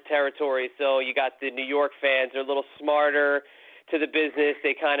different territories. So you got the New York fans. They're a little smarter to the business.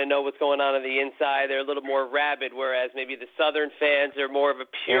 They kind of know what's going on the inside. They're a little more rabid, whereas maybe the Southern fans are more of a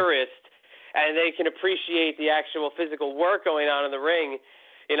purist, and they can appreciate the actual physical work going on in the ring.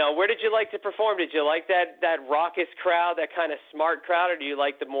 Where did you like to perform? Did you like that raucous crowd, that kind of smart crowd, or do you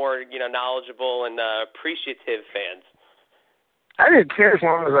like the more, knowledgeable and appreciative fans? I didn't care as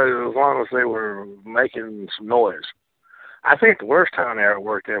long as they were making some noise. I think the worst town I ever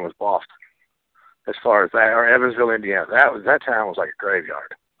worked in was Boston, as far as that, or Evansville, Indiana. That town was like a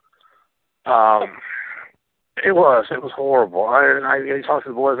graveyard. It was horrible. I talked to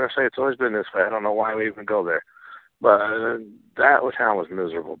the boys and I say it's always been this way. I don't know why we even go there, but that town was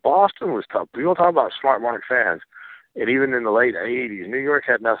miserable. Boston was tough. People talk about smart market fans, and even in the late '80s, New York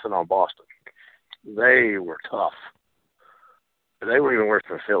had nothing on Boston. They were tough. They were even worse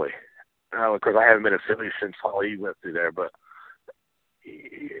than Philly. Of course, I haven't been in Philly since Paul E. went through there, but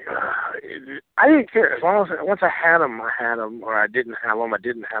I didn't care. As long as once I had them, or I didn't have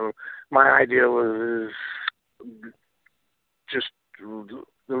them, My idea was just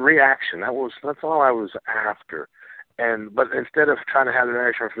the reaction. That's all I was after. But instead of trying to have the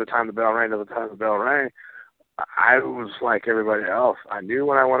reaction from the time the bell rang to the time the bell rang, I was like everybody else. I knew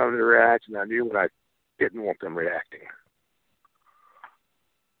when I wanted them to react, and I knew when I didn't want them reacting.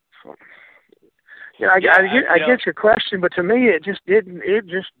 So, I get your question, but to me, it just didn't.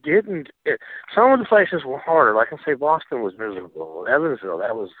 Some of the places were harder. Like I say, Boston was miserable. Evansville,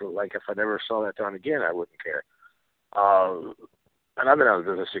 that was like if I never saw that town again, I wouldn't care. And I've been out of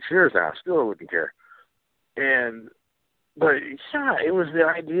business 6 years now. I still wouldn't care. But yeah, it was the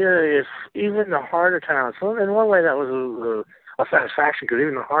idea if even the harder towns, so in one way that was a satisfaction, because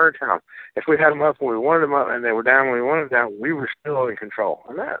even the harder towns, if we had them up when we wanted them up and they were down when we wanted them down, we were still in control.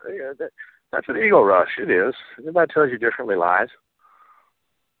 And that's an ego rush. It is. Everybody tells you differently lies.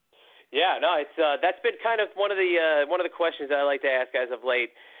 Yeah, no, it's that's been kind of one of the questions that I like to ask guys of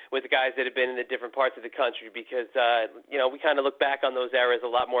late with the guys that have been in the different parts of the country, because we kind of look back on those eras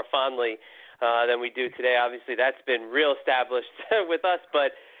a lot more fondly than we do today. Obviously, that's been real established with us,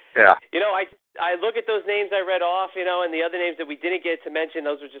 but yeah, I look at those names I read off, and the other names that we didn't get to mention,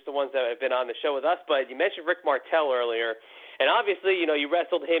 those were just the ones that have been on the show with us. But you mentioned Rick Martel earlier, and obviously, you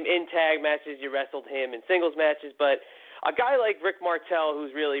wrestled him in tag matches, you wrestled him in singles matches, but a guy like Rick Martel,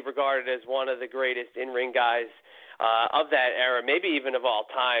 who's really regarded as one of the greatest in-ring guys of that era, maybe even of all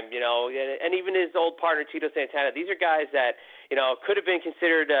time, and even his old partner Tito Santana, these are guys that, could have been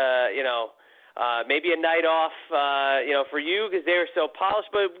considered, maybe a night off, for you because they were so polished,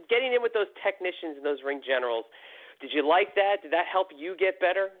 but getting in with those technicians and those ring generals, did you like that? Did that help you get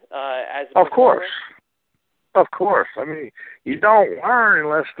better as a performer? Of course. I mean, you don't learn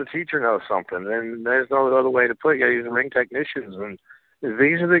unless the teacher knows something, and there's no other way to put it. You use ring technicians, and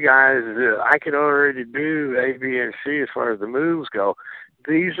these are the guys that I could already do A, B, and C as far as the moves go.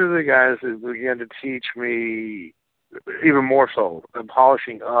 These are the guys that began to teach me even more so,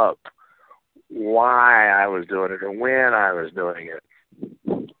 polishing up why I was doing it and when I was doing it.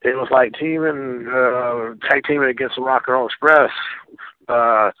 It was like tag teaming against the Rock and Roll Express,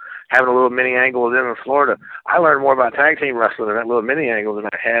 having a little mini angle with them in Florida. I learned more about tag team wrestling in that little mini angle than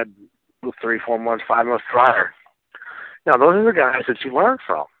I had 3, 4 months, 5 months prior. Now, those are the guys that you learn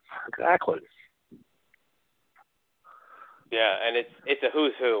from. Exactly. Yeah, and it's a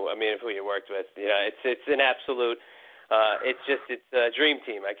who's who. I mean, of who you worked with. It's an absolute. It's a dream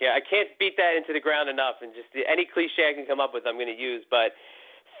team. I can't beat that into the ground enough. And just any cliche I can come up with, I'm going to use. But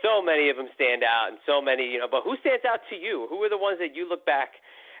so many of them stand out, and so many. But who stands out to you? Who are the ones that you look back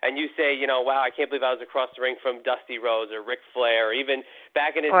and you say, wow, I can't believe I was across the ring from Dusty Rhodes or Ric Flair, or even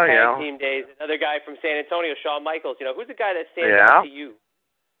back in his tag team days, another guy from San Antonio, Shawn Michaels. Who's the guy that stands out to you?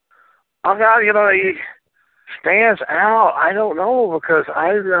 Oh, God, he stands out. I don't know, because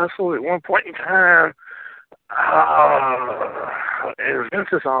I wrestled at one point in time in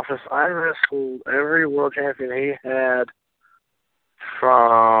Vince's office. I wrestled every world champion he had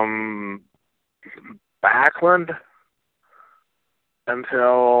from Backlund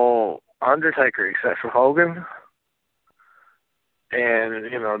until Undertaker, except for Hogan. And,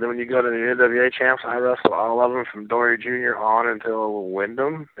 then when you go to the NWA champs, I wrestled all of them from Dory Jr. on until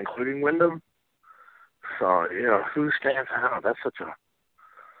Wyndham, including Wyndham. So, who stands out? That's such a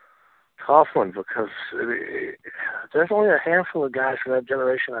tough one, because there's only a handful of guys from that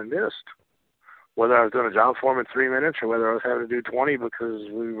generation I missed. Whether I was doing a job for them in 3 minutes or whether I was having to do 20 because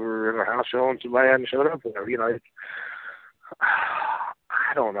we were in a house show and somebody hadn't showed up.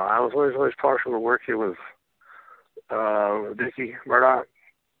 I don't know. I was always partial to working with Dickie Murdoch.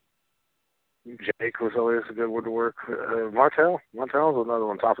 Jake was always a good one to work. Martel was another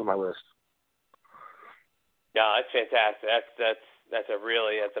one top of my list. No, that's fantastic. That's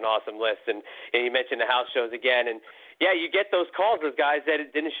an awesome list. And you mentioned the house shows again, and yeah, you get those calls of guys that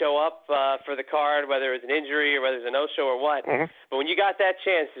didn't show up for the card, whether it was an injury or whether it was a no-show or what. Mm-hmm. But when you got that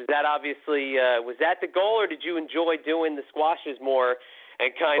chance, is that obviously was that the goal, or did you enjoy doing the squashes more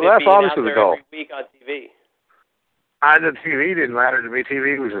and kind of being out there every week on TV? The TV didn't matter to me.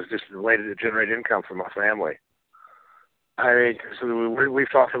 TV was just a way to generate income for my family. I mean, so we've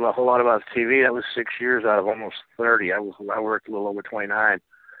talked a whole lot about TV. That was 6 years out of almost 30. I worked a little over 29.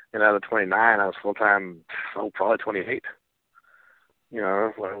 And out of 29, I was full-time, probably 28.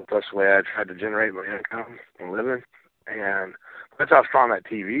 That's the way I tried to generate my income and living. And that's how strong that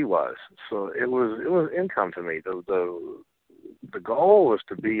TV was. So it was income to me. The goal was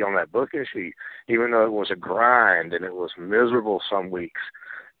to be on that booking sheet, even though it was a grind and it was miserable some weeks.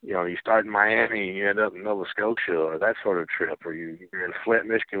 You start in Miami and you end up in Nova Scotia, or that sort of trip, or you're in Flint,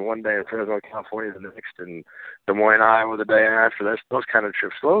 Michigan one day and Fresno, California the next, and Des Moines, Iowa the day after. Those kind of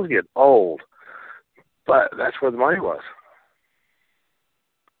trips. Those get old, but that's where the money was.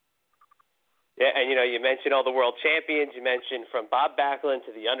 Yeah, and you mentioned all the world champions. You mentioned from Bob Backlund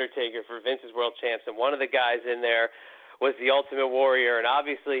to The Undertaker for Vince's world champs, and one of the guys in there was the Ultimate Warrior, and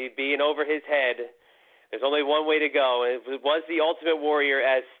obviously being over his head, there's only one way to go. It was the Ultimate Warrior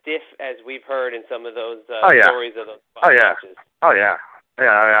as stiff as we've heard in some of those stories of those matches. Oh yeah.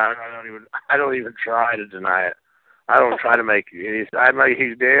 I don't even try to deny it. I don't try to make it.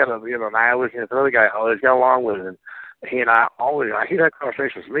 He's dead. And I always, the other guy always got along with him. He and I always, he'd have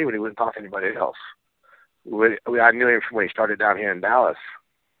conversations with me when he wouldn't talk to anybody else. I knew him from when he started down here in Dallas.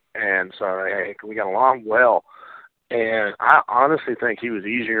 And so we got along well. And I honestly think he was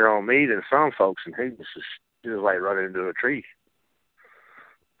easier on me than some folks, and he was like running into a tree.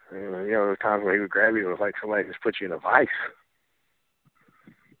 You know, there were times where he would grab you, and it was like somebody just put you in a vice.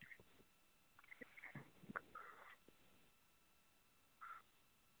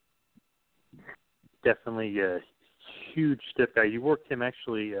 Definitely a huge stiff guy. You worked him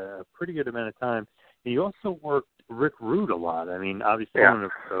actually a pretty good amount of time. And you also worked Rick Rude a lot. I mean, obviously, a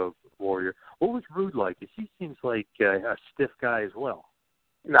Warrior. What was Rude like? He seems like a stiff guy as well.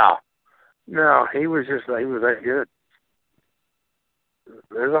 No, he was that good.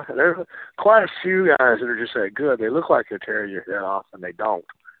 There's quite a few guys that are just that good. They look like they're tearing your head off, and they don't.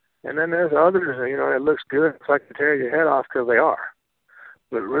 And then there's others, you know, it looks good. It's like they're tearing your head off because they are.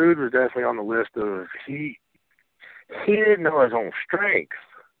 But Rude was definitely on the list of he didn't know his own strength,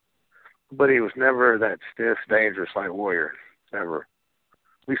 but he was never that stiff, dangerous like Warrior. Never.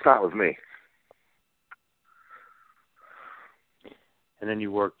 At least not with me. And then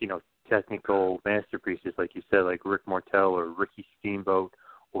you work, you know, technical masterpieces, like you said, like Rick Martel or Ricky Steamboat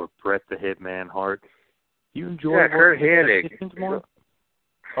or Bret the Hitman Hart. Do you enjoy Kurt Hennig. More?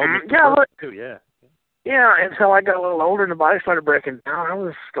 Yeah, look. Too, yeah. Yeah, until I got a little older and the body started breaking down, I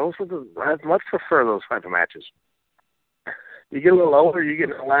much prefer those type of matches. You get a little older, you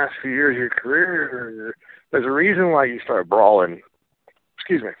get in the last few years of your career, there's a reason why you start brawling,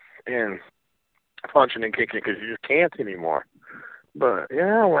 and punching and kicking, because you just can't anymore. But,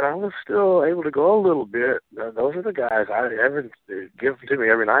 yeah, when I was still able to go a little bit, those are the guys give them to me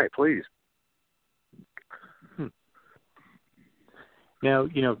every night, please. Now,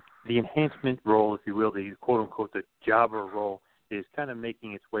 you know, the enhancement role, if you will, the quote-unquote the jobber role, is kind of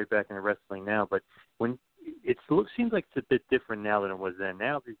making its way back into wrestling now. But when it seems like it's a bit different now than it was then.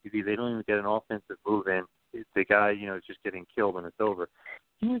 Now, they don't even get an offensive move in. The guy, you know, is just getting killed and it's over.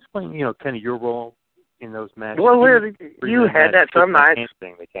 Can you explain, you know, kind of your role in those matches? Well, you had that some nights.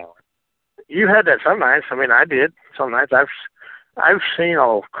 You had that some nights. I mean, I did. Some nights I've seen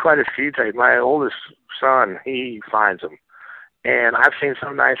quite a few tapes. My oldest son, he finds them. And I've seen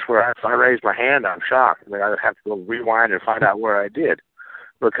some nights where if I raise my hand, I'm shocked. I mean, I'd have to go rewind and find out where I did,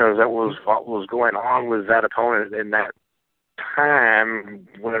 because that was what was going on with that opponent in that time,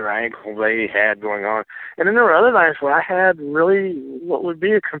 whatever angle they had going on. And then there were other nights where I had really what would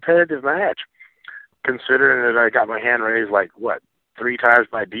be a competitive match, considering that I got my hand raised 3 times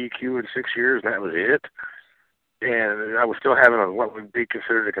by DQ in 6 years, and that was it. And I was still having what would be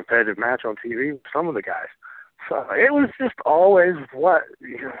considered a competitive match on TV with some of the guys. So it was just always what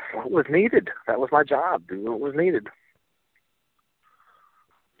was needed. That was my job, do what was needed.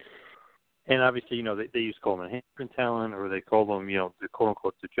 And obviously, you know, they used to call them enhancement talent, or they call them, you know, the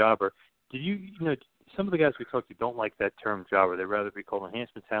quote-unquote the jobber. Did you know, some of the guys we talked to don't like that term jobber. They'd rather be called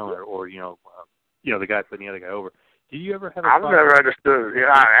enhancement talent or the guy putting the other guy over. Do you ever have I've never understood.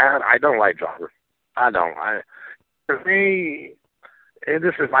 Yeah, I don't like jobber. I don't. For me, and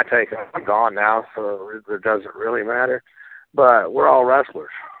this is my take. I'm gone now, so it doesn't really matter. But we're all wrestlers.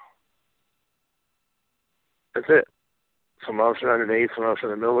 That's it. Some motion underneath, some motion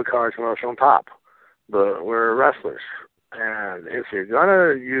in the middle of the card, some motion on top. But we're wrestlers. And if you're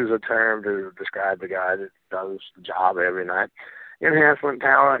going to use a term to describe the guy that does the job every night, enhancement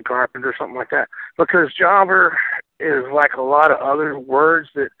talent, carpenter, something like that. Because jobber is like a lot of other words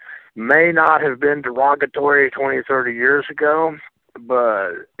that may not have been derogatory 20, 30 years ago,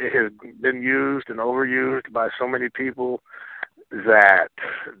 but it has been used and overused by so many people that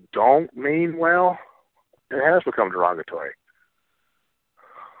don't mean well. It has become derogatory.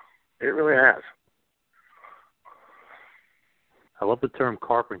 It really has. I love the term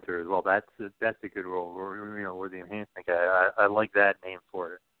carpenter as well. That's a good role. Or the enhancement guy. I like that name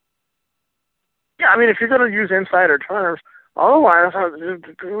for it. Yeah, I mean, if you're going to use insider terms, otherwise,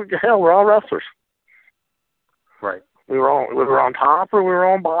 hell, we're all wrestlers. Right. We were on top or we were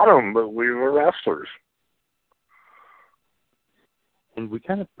on bottom, but we were wrestlers. And we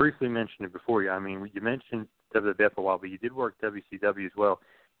kind of briefly mentioned it before. I mean, you mentioned WWF a while, but you did work WCW as well.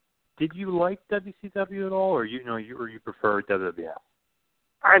 Did you like WCW at all, or you preferred WWF?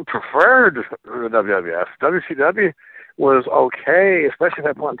 I preferred the WWF. WCW was okay, especially at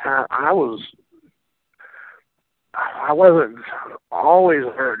that point in time. I wasn't always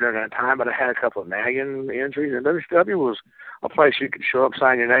hurt during that time, but I had a couple of nagging injuries, and WCW was a place you could show up,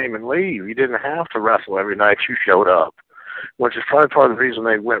 sign your name, and leave. You didn't have to wrestle every night you showed up, which is probably part of the reason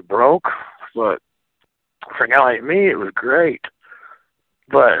they went broke. But for a guy like me, it was great.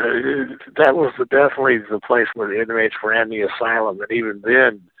 But that was definitely the place where the inmates were in the asylum, and even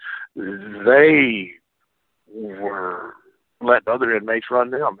then, they were letting other inmates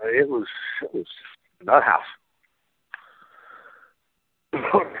run them. It was a nut house.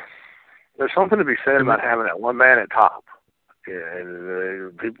 There's something to be said about having that one man at top.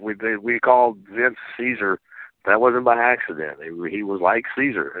 And we called Vince Caesar. That wasn't by accident. He was like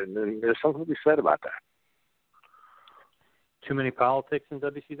Caesar, and then there's something to be said about that. Too many politics in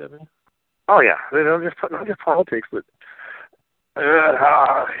WCW? Oh yeah, not just politics, but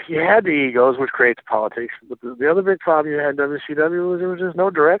you had the egos, which create the politics. But the other big problem you had in WCW was there was just no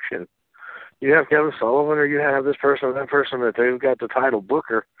direction. You have Kevin Sullivan, or you have this person or that person that they've got the title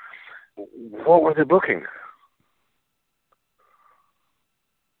Booker. What were they booking?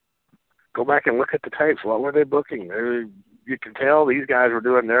 Go back and look at the tapes. What were they booking? You can tell these guys were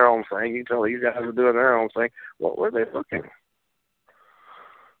doing their own thing. You can tell these guys were doing their own thing. What were they booking?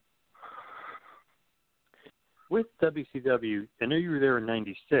 With WCW, I know you were there in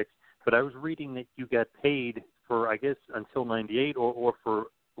 '96, but I was reading that you got paid for, I guess, until '98 or for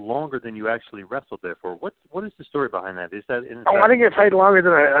longer than you actually wrestled there for. What is the story behind that? Is that? I didn't get paid longer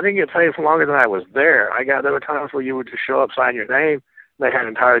than I didn't get paid for longer than I was there. There were times where you would just show up, sign your name. They had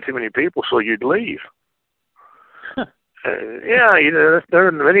entirely too many people, so you'd leave. There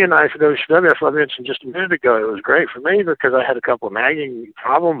are many nights at WCW. That's what I mentioned just a minute ago. It was great for me because I had a couple of nagging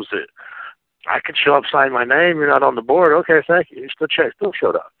problems that I could show up, sign my name. You're not on the board. Okay, thank you. You still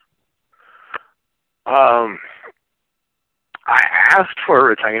showed up. I asked for a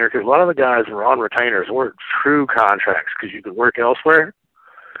retainer because a lot of the guys who were on retainers weren't true contracts because you could work elsewhere.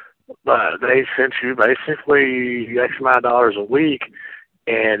 But they sent you basically X amount of dollars a week,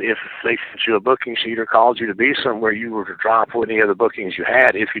 and if they sent you a booking sheet or called you to be somewhere, you were to drop any of the bookings you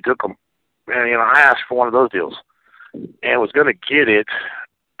had if you took them. And, I asked for one of those deals and was going to get it,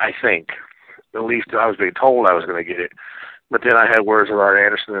 I think. At least I was being told I was going to get it. But then I had words with Art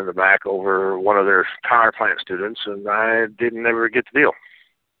Anderson in the back over one of their power plant students, and I didn't ever get the deal.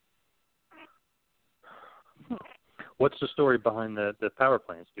 What's the story behind the power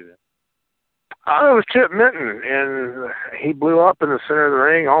plant student? It was Chip Minton, and he blew up in the center of the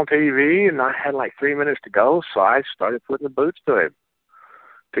ring on TV, and I had like 3 minutes to go, so I started putting the boots to him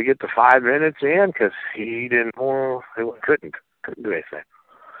to get the 5 minutes in because he couldn't do anything.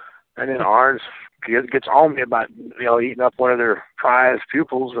 And then Arns gets on me about, eating up one of their prize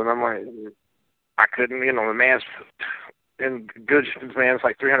pupils, and I'm like, I couldn't, the man's in good shape. The man's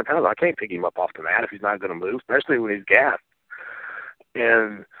like 300 pounds. I can't pick him up off the mat if he's not going to move, especially when he's gassed.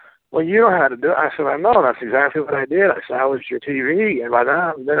 And, well, you know how to do it. I said, I know. That's exactly what I did. I salvaged your TV. And by then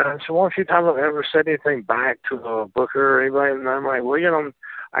I said, well, a few times I've ever said anything back to a booker or anybody. And I'm like, well,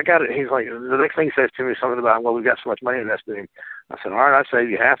 I got it. He's like, the next thing he says to me is something about, well, we've got so much money invested in him. I said, all right, I'd save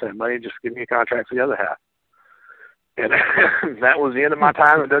you half that money. Just give me a contract for the other half. And that was the end of my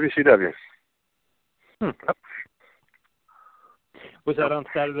time at WCW. Was that on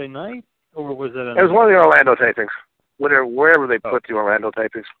Saturday night, or was it? It was one of the Orlando tapings. Wherever they put the Orlando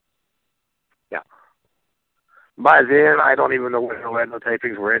tapings. Yeah. By then, I don't even know where the Orlando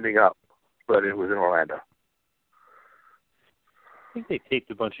tapings were ending up, but it was in Orlando. I think they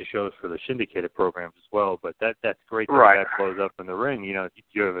taped a bunch of shows for the syndicated programs as well, but that's great that right. That blows up in the ring. You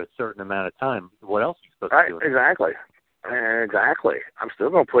have a certain amount of time. What else are you supposed to do? Exactly. I'm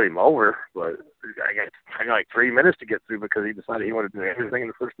still going to put him over, but I got like 3 minutes to get through because he decided he wanted to do everything in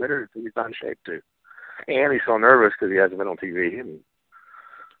the first minute until he's not in shape to. And he's so nervous because he hasn't been on TV. And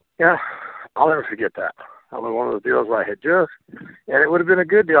yeah, I'll never forget that. I was one of those deals where I had and it would have been a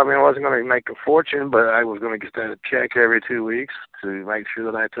good deal. I mean, I wasn't going to make a fortune, but I was going to get a check every 2 weeks to make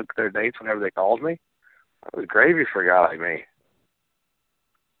sure that I took their dates whenever they called me. It was gravy for a guy like me.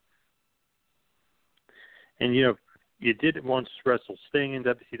 And, you did once wrestle Sting in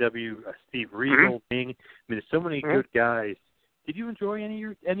WCW, Steve Regal, Bing. I mean, there's so many good guys. Did you enjoy any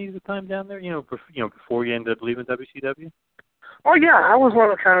of the time down there? Before you ended up leaving WCW. Oh yeah, I was one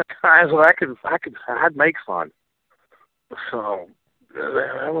of the kind of guys that I'd make fun. So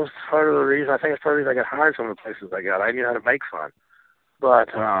that was part of the reason. I think it's part of the reason I got hired some of the places I got. I knew how to make fun. But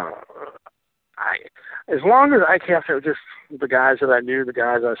as long as I kept it just the guys that I knew, the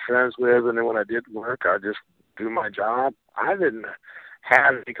guys I was friends with, and then when I did work, I just do my job. I didn't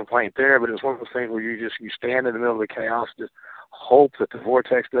have any complaint there, but it was one of those things where you stand in the middle of the chaos, just hope that the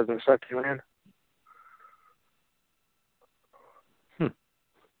vortex doesn't suck you in.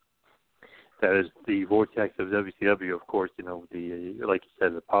 That is the vortex of WCW, of course. Like you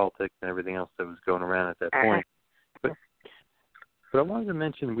said, the politics and everything else that was going around at that point. But I wanted to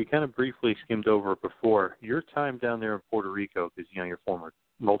mention, we kind of briefly skimmed over it before, your time down there in Puerto Rico, because you're former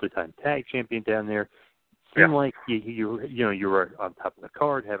multi-time tag champion down there. seemed like you were on top of the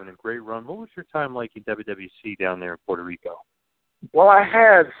card, having a great run. What was your time like in WWC down there in Puerto Rico? Well, I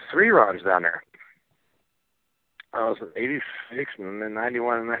had 3 runs down there. I was in 86 and then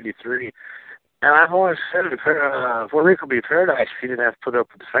 91 and 93. And I've always said Puerto Rico would be paradise if you didn't have to put up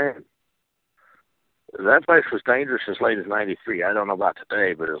with the fans. That place was dangerous as late as 93. I don't know about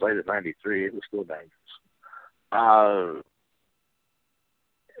today, but as late as 93, it was still dangerous.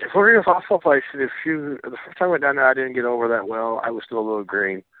 Puerto Rico's an awful place. The first time I went down there, I didn't get over that well. I was still a little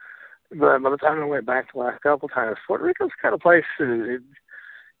green. But by the time I went back the last couple of times, Puerto Rico's the kind of place, as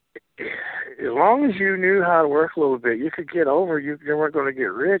long as you knew how to work a little bit, you could get over. You weren't going to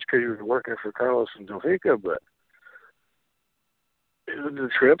get rich because you were working for Carlos and Jofica, but the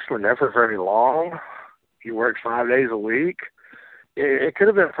trips were never very long. You worked 5 days a week. It could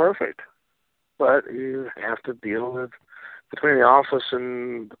have been perfect, but you have to deal with, between the office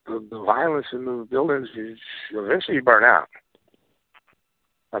and the violence in the buildings, eventually you burn out.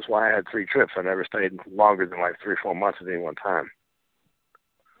 That's why I had 3 trips. I never stayed longer than like 3 or 4 months at any one time.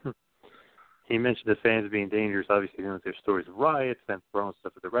 You mentioned the fans being dangerous. Obviously, there's stories of riots, fans throwing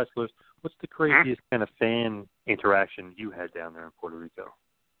stuff at the wrestlers. What's the craziest kind of fan interaction you had down there in Puerto Rico?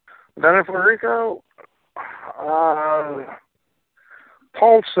 Down in Puerto Rico,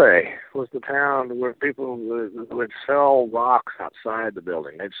 Ponce was the town where people would sell rocks outside the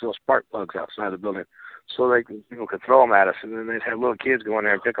building. They'd sell spark plugs outside the building so people could throw them at us, and then they'd have little kids go in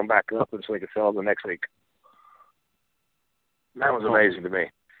there and pick them back up and so they could sell them the next week. That was amazing to me.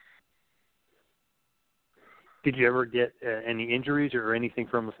 Did you ever get any injuries or anything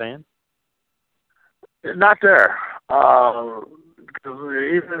from a fan? Not there.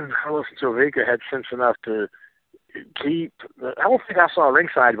 Even Carlos and Jofica had sense enough to keep. I don't think I saw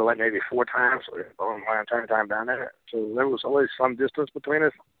ringside but like maybe 4 times on my entire time down there. So there was always some distance between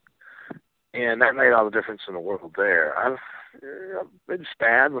us, and that made all the difference in the world there. I've been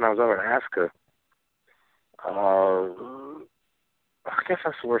stabbed when I was over in Africa. I guess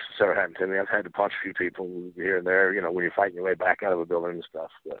that's the worst that's ever happened to me. I've had to punch a few people here and there, when you're fighting your way back out of a building and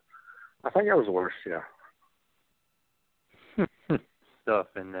stuff. But I think that was the worst, Stuff.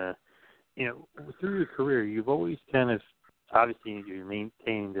 And, through your career, you've always kind of, obviously, you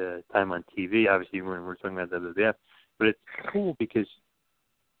maintained time on TV, obviously, when we're talking about WWF, but it's cool because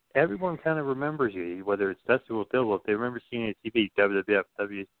everyone kind of remembers you, whether it's Dusty or Dillo, if they remember seeing you on TV, WWF,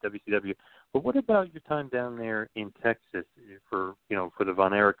 WCW. But what about your time down there in Texas for the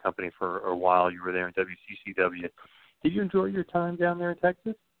Von Erich Company for a while? You were there in WCCW. Did you enjoy your time down there in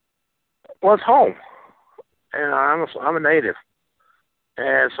Texas? Well, it's home, and I'm a native.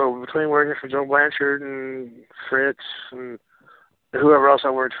 And so between working for Joe Blanchard and Fritz and whoever else I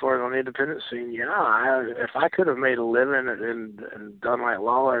worked for on the independent scene, if I could have made a living and done like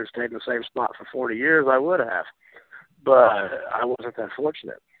Lawler and stayed in the same spot for 40 years, I would have. But I wasn't that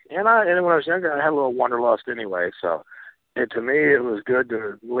fortunate. And when I was younger, I had a little wanderlust anyway. So to me, it was good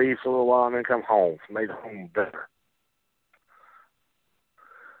to leave for a little while and then come home. Made home better.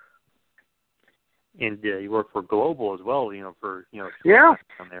 And you worked for Global as well, Yeah.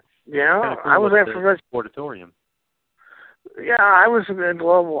 Down there. Yeah, kind of cool I was there for the auditorium. Yeah, I was in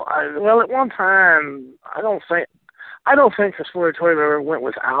Global. At one time, I don't think the Sportatorium ever went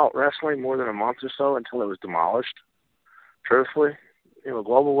without wrestling more than a month or so until it was demolished. Truthfully,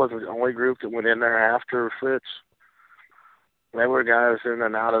 Global was the only group that went in there after Fritz. They were guys in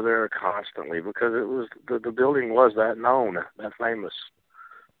and out of there constantly because it was the building was that known, that famous,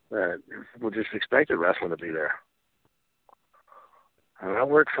 that people just expected wrestling to be there. And I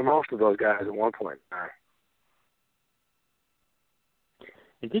worked for most of those guys at one point in time.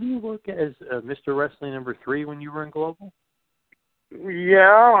 And didn't you work as Mr. Wrestling #3 when you were in Global?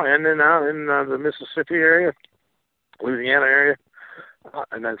 Yeah, and then out in the Mississippi area, Louisiana area,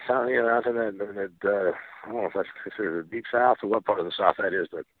 and then out in that I don't know if that's considered the deep south or what part of the south that is,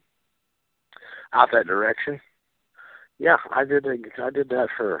 but out that direction. Yeah, I did that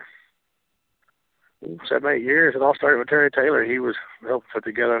for 7, 8 years. It all started with Terry Taylor. He was helping put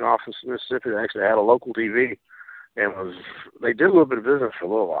together an office in Mississippi that actually had a local TV. And they did a little bit of business for a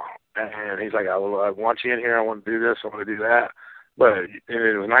little while. And he's like, I want you in here. I want to do this. I want to do that. But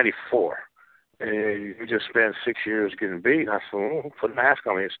it was 94. And you just spent 6 years getting beat. And I said, well, put a mask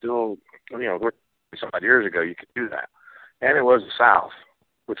on me. It's still, some odd years ago, you could do that. And it was the South,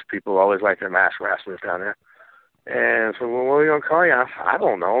 which people always like their mask wrestlers down there. And so, well, what are we going to call you? I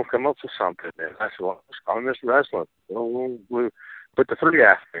don't know. Come up with something. And I said, well, let's call him Mr. Wrestling. We'll put the 3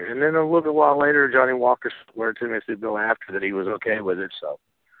 after. And then a little bit while later, Johnny Walker swear to me and said Bill after that he was okay with it. So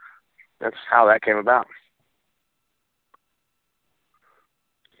that's how that came about.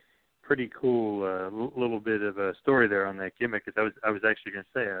 pretty cool little bit of a story there on that gimmick. Because I was actually going to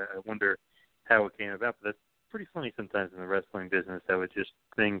say, I wonder how it came about. But that's pretty funny sometimes in the wrestling business how it just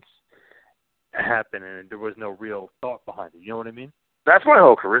things happen and there was no real thought behind it. You know what I mean? That's my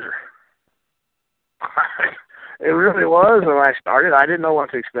whole career. It really was. When I started, I didn't know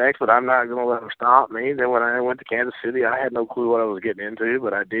what to expect, but I'm not going to let them stop me. Then when I went to Kansas City, I had no clue what I was getting into,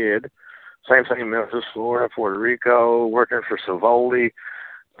 but I did. Same thing in Memphis, Florida, Puerto Rico, working for Savoli.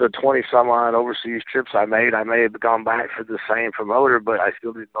 The 20-some-odd overseas trips I may have gone back for the same promoter, but I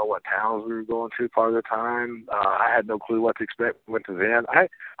still didn't know what towns we were going to part of the time. I had no clue what to expect. Went to Vin. I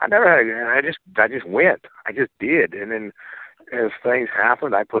never had I just went. I just did. And then as things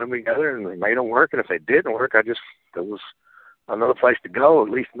happened, I put them together and made them work. And if they didn't work, there was another place to go.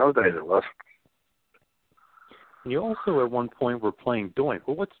 At least in those days it was. You also at one point were playing Doink.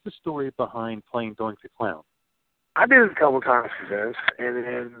 Well, what's the story behind playing Doink the Clown? I did it a couple of times for Vince, and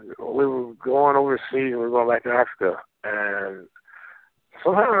then we were going overseas and we were going back to Africa. And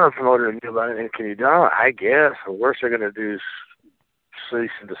somehow another promoter knew about it. And can you do it? I guess. The worst they're going to do is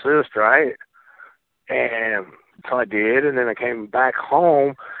cease and desist, right? And so I did, and then I came back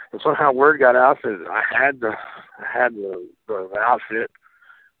home, and somehow word got out that I had the outfit.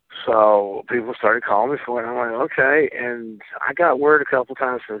 So people started calling me for it, and I'm like, okay. And I got word a couple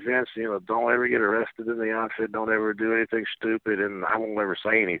times from Vince, don't ever get arrested in the outfit, don't ever do anything stupid, and I won't ever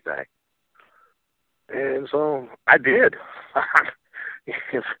say anything. And so I did.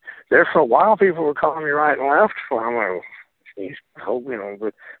 There for a while, people were calling me right and left. So I'm like, geez, I hope,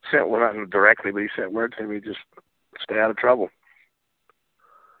 but not directly, but he sent word to me, just stay out of trouble.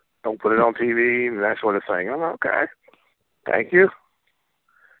 Don't put it on TV and that sort of thing. I'm like, okay, thank you.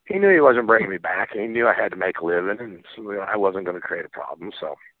 He knew he wasn't bringing me back, and he knew I had to make a living, and so, I wasn't going to create a problem.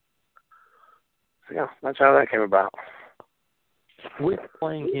 So, yeah, that's how that came about. With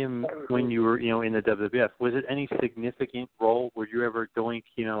playing him when you were, in the WWF, was it any significant role? Were you ever Doink,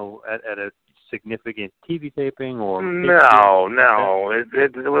 at a significant TV taping or? No.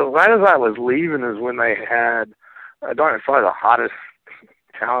 Right as I was leaving is when they had, Doink, probably the hottest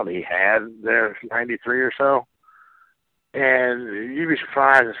talent he had there, 93 or so. And you'd be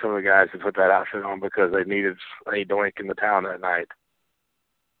surprised at some of the guys that put that outfit on because they needed a Doink in the town that night.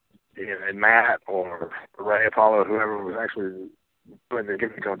 And Matt or Ray Apollo, whoever was actually doing the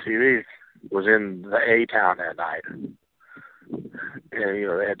gimmick on TV, was in the A town that night. And,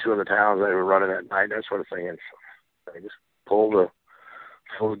 they had two other towns they were running that night, that sort of thing. And so they just pulled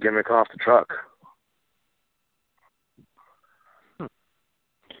the gimmick off the truck.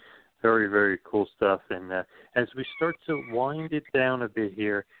 Very, very cool stuff. And as we start to wind it down a bit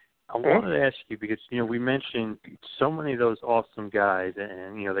here, I wanted to ask you, because, we mentioned so many of those awesome guys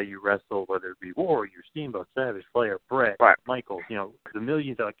and that you wrestled, whether it be Warrior, Steamboat, Savage, Flair, Brett, right. Michael, the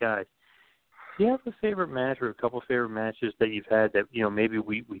millions of guys. Do you have a favorite match or a couple of favorite matches that you've had that, maybe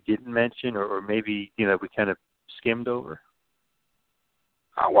we didn't mention or maybe, we kind of skimmed over?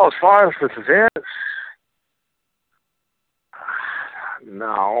 Well, as far as with Vince,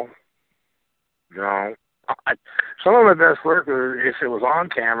 no. Some of my best work, if it was on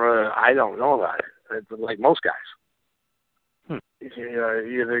camera, I don't know about it. It's like most guys.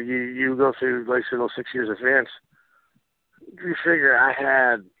 Either you go through, like, those 6 years of Vince, you figure I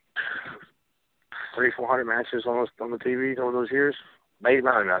had 300-400 matches almost on the TV over those years. Maybe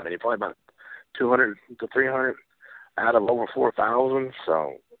not many, probably about 200 to 300 out of over 4,000.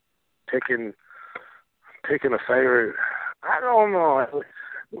 So picking a favorite, I don't know.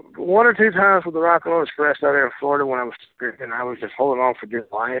 One or two times with the Rock and Roll Express out there in Florida when I was just holding on for dear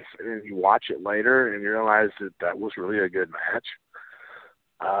life, and then you watch it later and you realize that was really a good match.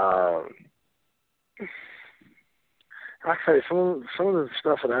 Like I say, some of the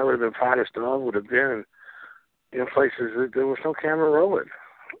stuff that I would have been proudest of would have been in places that there was no camera rolling,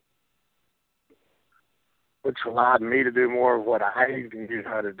 which allowed me to do more of what I knew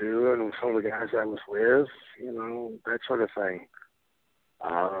how to do, and some of the guys I was with, that sort of thing.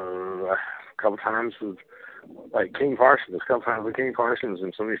 A couple times with, like, King Parsons,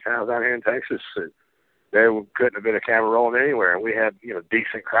 and some of these towns out here in Texas, there couldn't have been a camera rolling anywhere, and we had,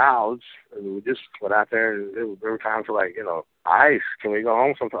 decent crowds, and we just went out there, and there were times where, like, Ice, can we go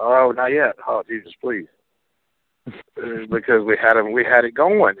home sometime? Oh, not yet. Oh, Jesus, please. Because we had it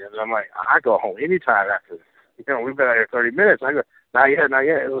going, and I'm like, I go home anytime after, we've been out here 30 minutes. I go, not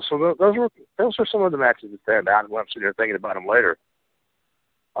yet. So those were some of the matches that stand out, and I'm sitting there thinking about them later.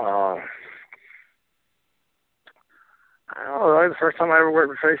 I don't know, the first time I ever worked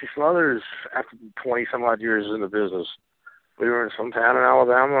with Tracy Smothers after 20-some-odd years in the business, we were in some town in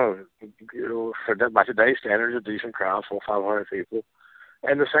Alabama, by today's standards, a decent crowd, 400-500 people,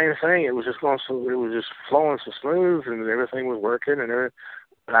 And the same thing, it was just going so, it was just flowing so smooth, and everything was working, and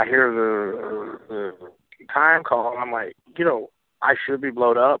I hear the time call, and I'm like, I should be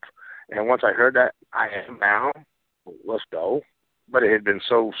blowed up. And once I heard that, I am now. Let's go. But it had been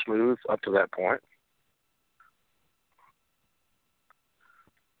so smooth up to that point.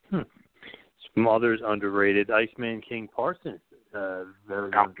 Some others underrated. Iceman King Parsons,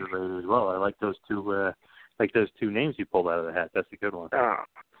 very underrated as well. I like those two. Those two names you pulled out of the hat. That's a good one.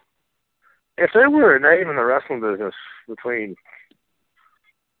 If there were a name in the wrestling business between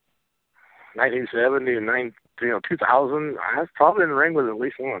 1970 and 2000, I was probably in the ring with it at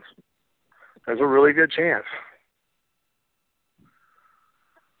least once. There's a really good chance.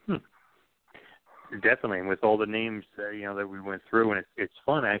 Definitely, and with all the names that we went through, and it's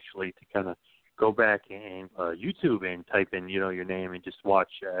fun actually to kind of go back and YouTube and type in your name and just watch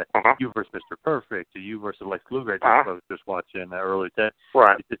you versus Mr. Perfect or you versus Lex Luger. I was just watching earlier today.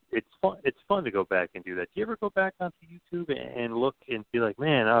 Right. It's fun. It's fun to go back and do that. Do you ever go back onto YouTube and look and be like,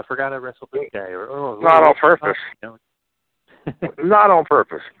 man, I forgot I wrestled this guy, or not on purpose. Not on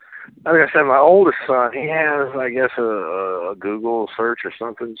purpose. Like I said, my oldest son, he has, I guess, a Google search or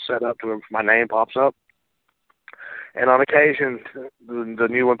something set up to him. My name pops up. And on occasion, the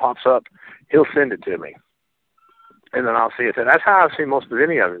new one pops up. He'll send it to me. And then I'll see it. And that's how I've seen most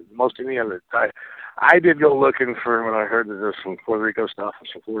any of it. I did go looking for, when I heard that there's some Puerto Rico stuff and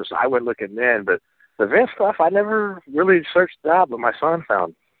some Florida stuff, I went looking then. But the Vince stuff, I never really searched it out. But my son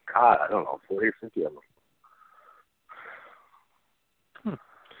found, God, I don't know, 40 or 50 of them.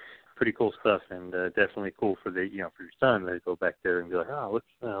 Pretty cool stuff, and definitely cool for for your son to go back there and be like, oh,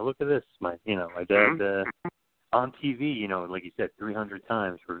 look at this, my dad on TV, like you said, 300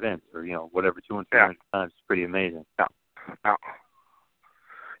 times for Vince, or whatever, 200 times. It's pretty amazing. Yeah,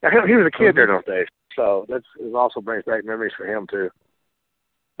 he was a kid there those days, so it also brings back memories for him too.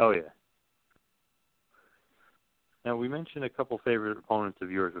 Oh yeah. Now we mentioned a couple favorite opponents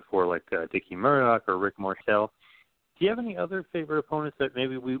of yours before, like Dickie Murdoch or Rick Martel. Do you have any other favorite opponents that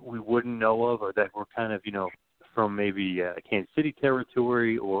maybe we wouldn't know of, or that were kind of, from maybe Kansas City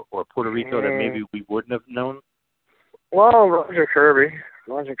territory or Puerto Rico that maybe we wouldn't have known? Well, Roger Kirby.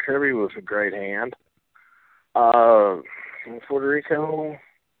 Roger Kirby was a great hand. In Puerto Rico,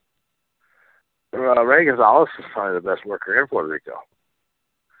 Ray Gonzalez is probably the best worker in Puerto Rico.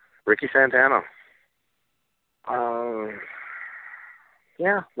 Ricky Santana.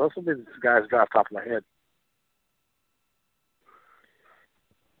 Yeah, those would be the guys off the top of my head.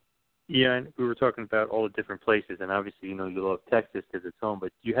 Yeah, and we were talking about all the different places, and obviously, you love Texas because it's home,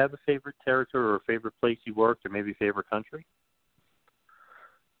 but do you have a favorite territory or a favorite place you worked, or maybe a favorite country?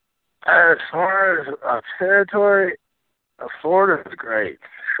 As far as territory, Florida is great.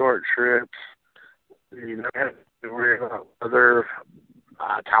 Short trips. You don't have to worry about weather.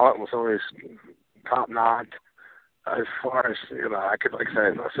 Talent was always top-notch. As far as, I could, like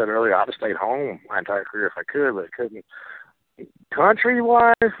I said earlier, I'd have stayed home my entire career if I could, but I couldn't.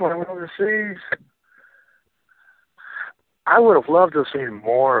 Country-wise, when I went overseas, I would have loved to have seen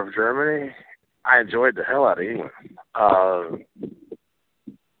more of Germany. I enjoyed the hell out of England.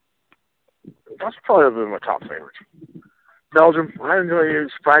 That's probably been my top favorites. Belgium,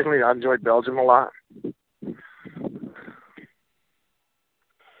 surprisingly, I enjoyed Belgium a lot.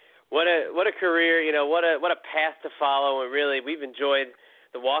 What a career, what a path to follow, and really we've enjoyed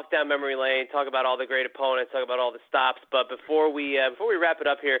the walk down memory lane, talk about all the great opponents, talk about all the stops. But before we wrap it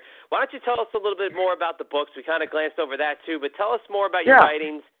up here, why don't you tell us a little bit more about the books? We kind of glanced over that too, but tell us more about your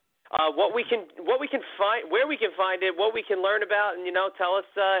writings, what we can find, where we can find it, what we can learn about, and tell us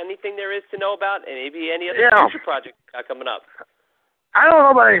anything there is to know about, and maybe any other future projects coming up. I don't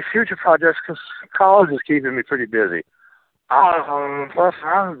know about any future projects because college is keeping me pretty busy. Plus,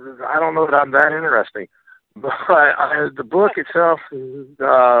 I don't know that I'm that interesting. But the book itself,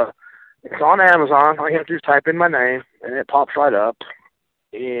 it's on Amazon. All you have to do is type in my name, and it pops right up.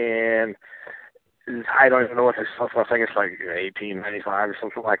 And I don't even know what it's for. I think it's like $18.95 or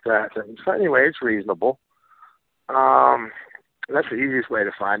something like that. And so anyway, it's reasonable. That's the easiest way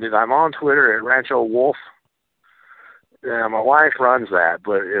to find it. I'm on Twitter at Rancho Wolf. My wife runs that,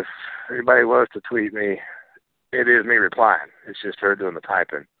 but if anybody wants to tweet me, it is me replying. It's just her doing the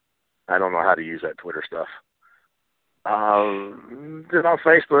typing. I don't know how to use that Twitter stuff. Then on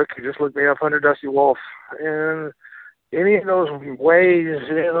Facebook, you just look me up under Dusty Wolf. And any of those ways,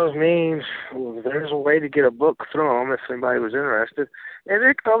 any of those means, there's a way to get a book through them if anybody was interested. And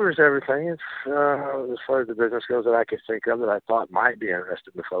it covers everything. It's as far as the business goes that I could think of that I thought might be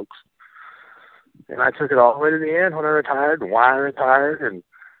interesting to folks. And I took it all the way to the end when I retired and why I retired, and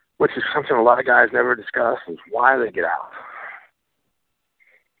which is something a lot of guys never discuss, is why they get out.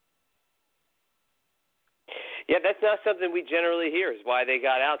 Yeah, that's not something we generally hear, is why they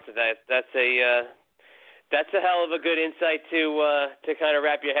got out. So that's a hell of a good insight to kind of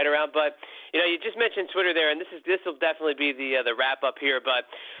wrap your head around. But you just mentioned Twitter there, and this will definitely be the wrap up here. But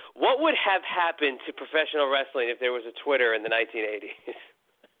what would have happened to professional wrestling if there was a Twitter in the 1980s?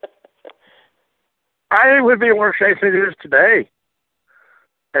 I think it would be in worse shape than it is today.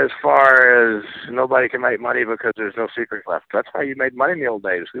 As far as nobody can make money because there's no secret left. That's how you made money in the old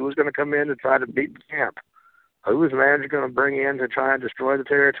days. Who was going to come in and try to beat the champ? Who was the manager going to bring in to try and destroy the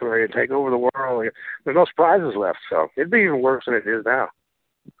territory and take over the world? There's no surprises left, so it'd be even worse than it is now.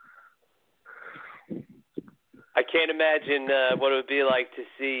 I can't imagine what it would be like to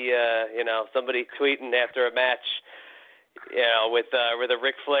see, somebody tweeting after a match, with a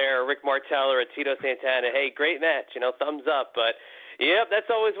Ric Flair, or Rick Martel, or a Tito Santana. Hey, great match, thumbs up. But yep, that's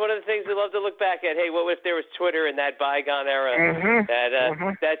always one of the things we love to look back at. Hey, what if there was Twitter in that bygone era,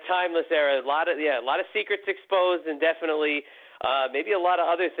 that timeless era? A lot of secrets exposed, and definitely maybe a lot of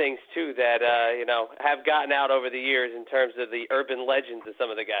other things too that have gotten out over the years in terms of the urban legends of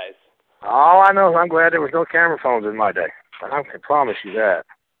some of the guys. All I know is I'm glad there was no camera phones in my day. I can promise you that.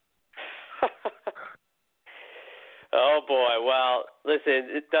 Oh, boy. Well,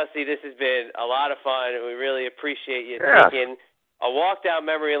 listen, Dusty, this has been a lot of fun, and we really appreciate you taking a walk down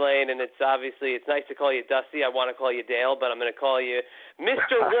memory lane, and it's nice to call you Dusty. I want to call you Dale, but I'm going to call you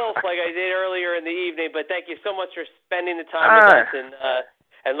Mr. Wilf like I did earlier in the evening. But thank you so much for spending the time with us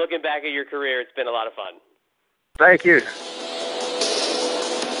and looking back at your career. It's been a lot of fun. Thank you.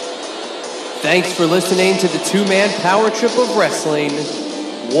 Thanks for listening to the two-man power trip of wrestling.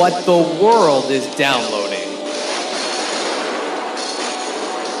 What the world is downloading.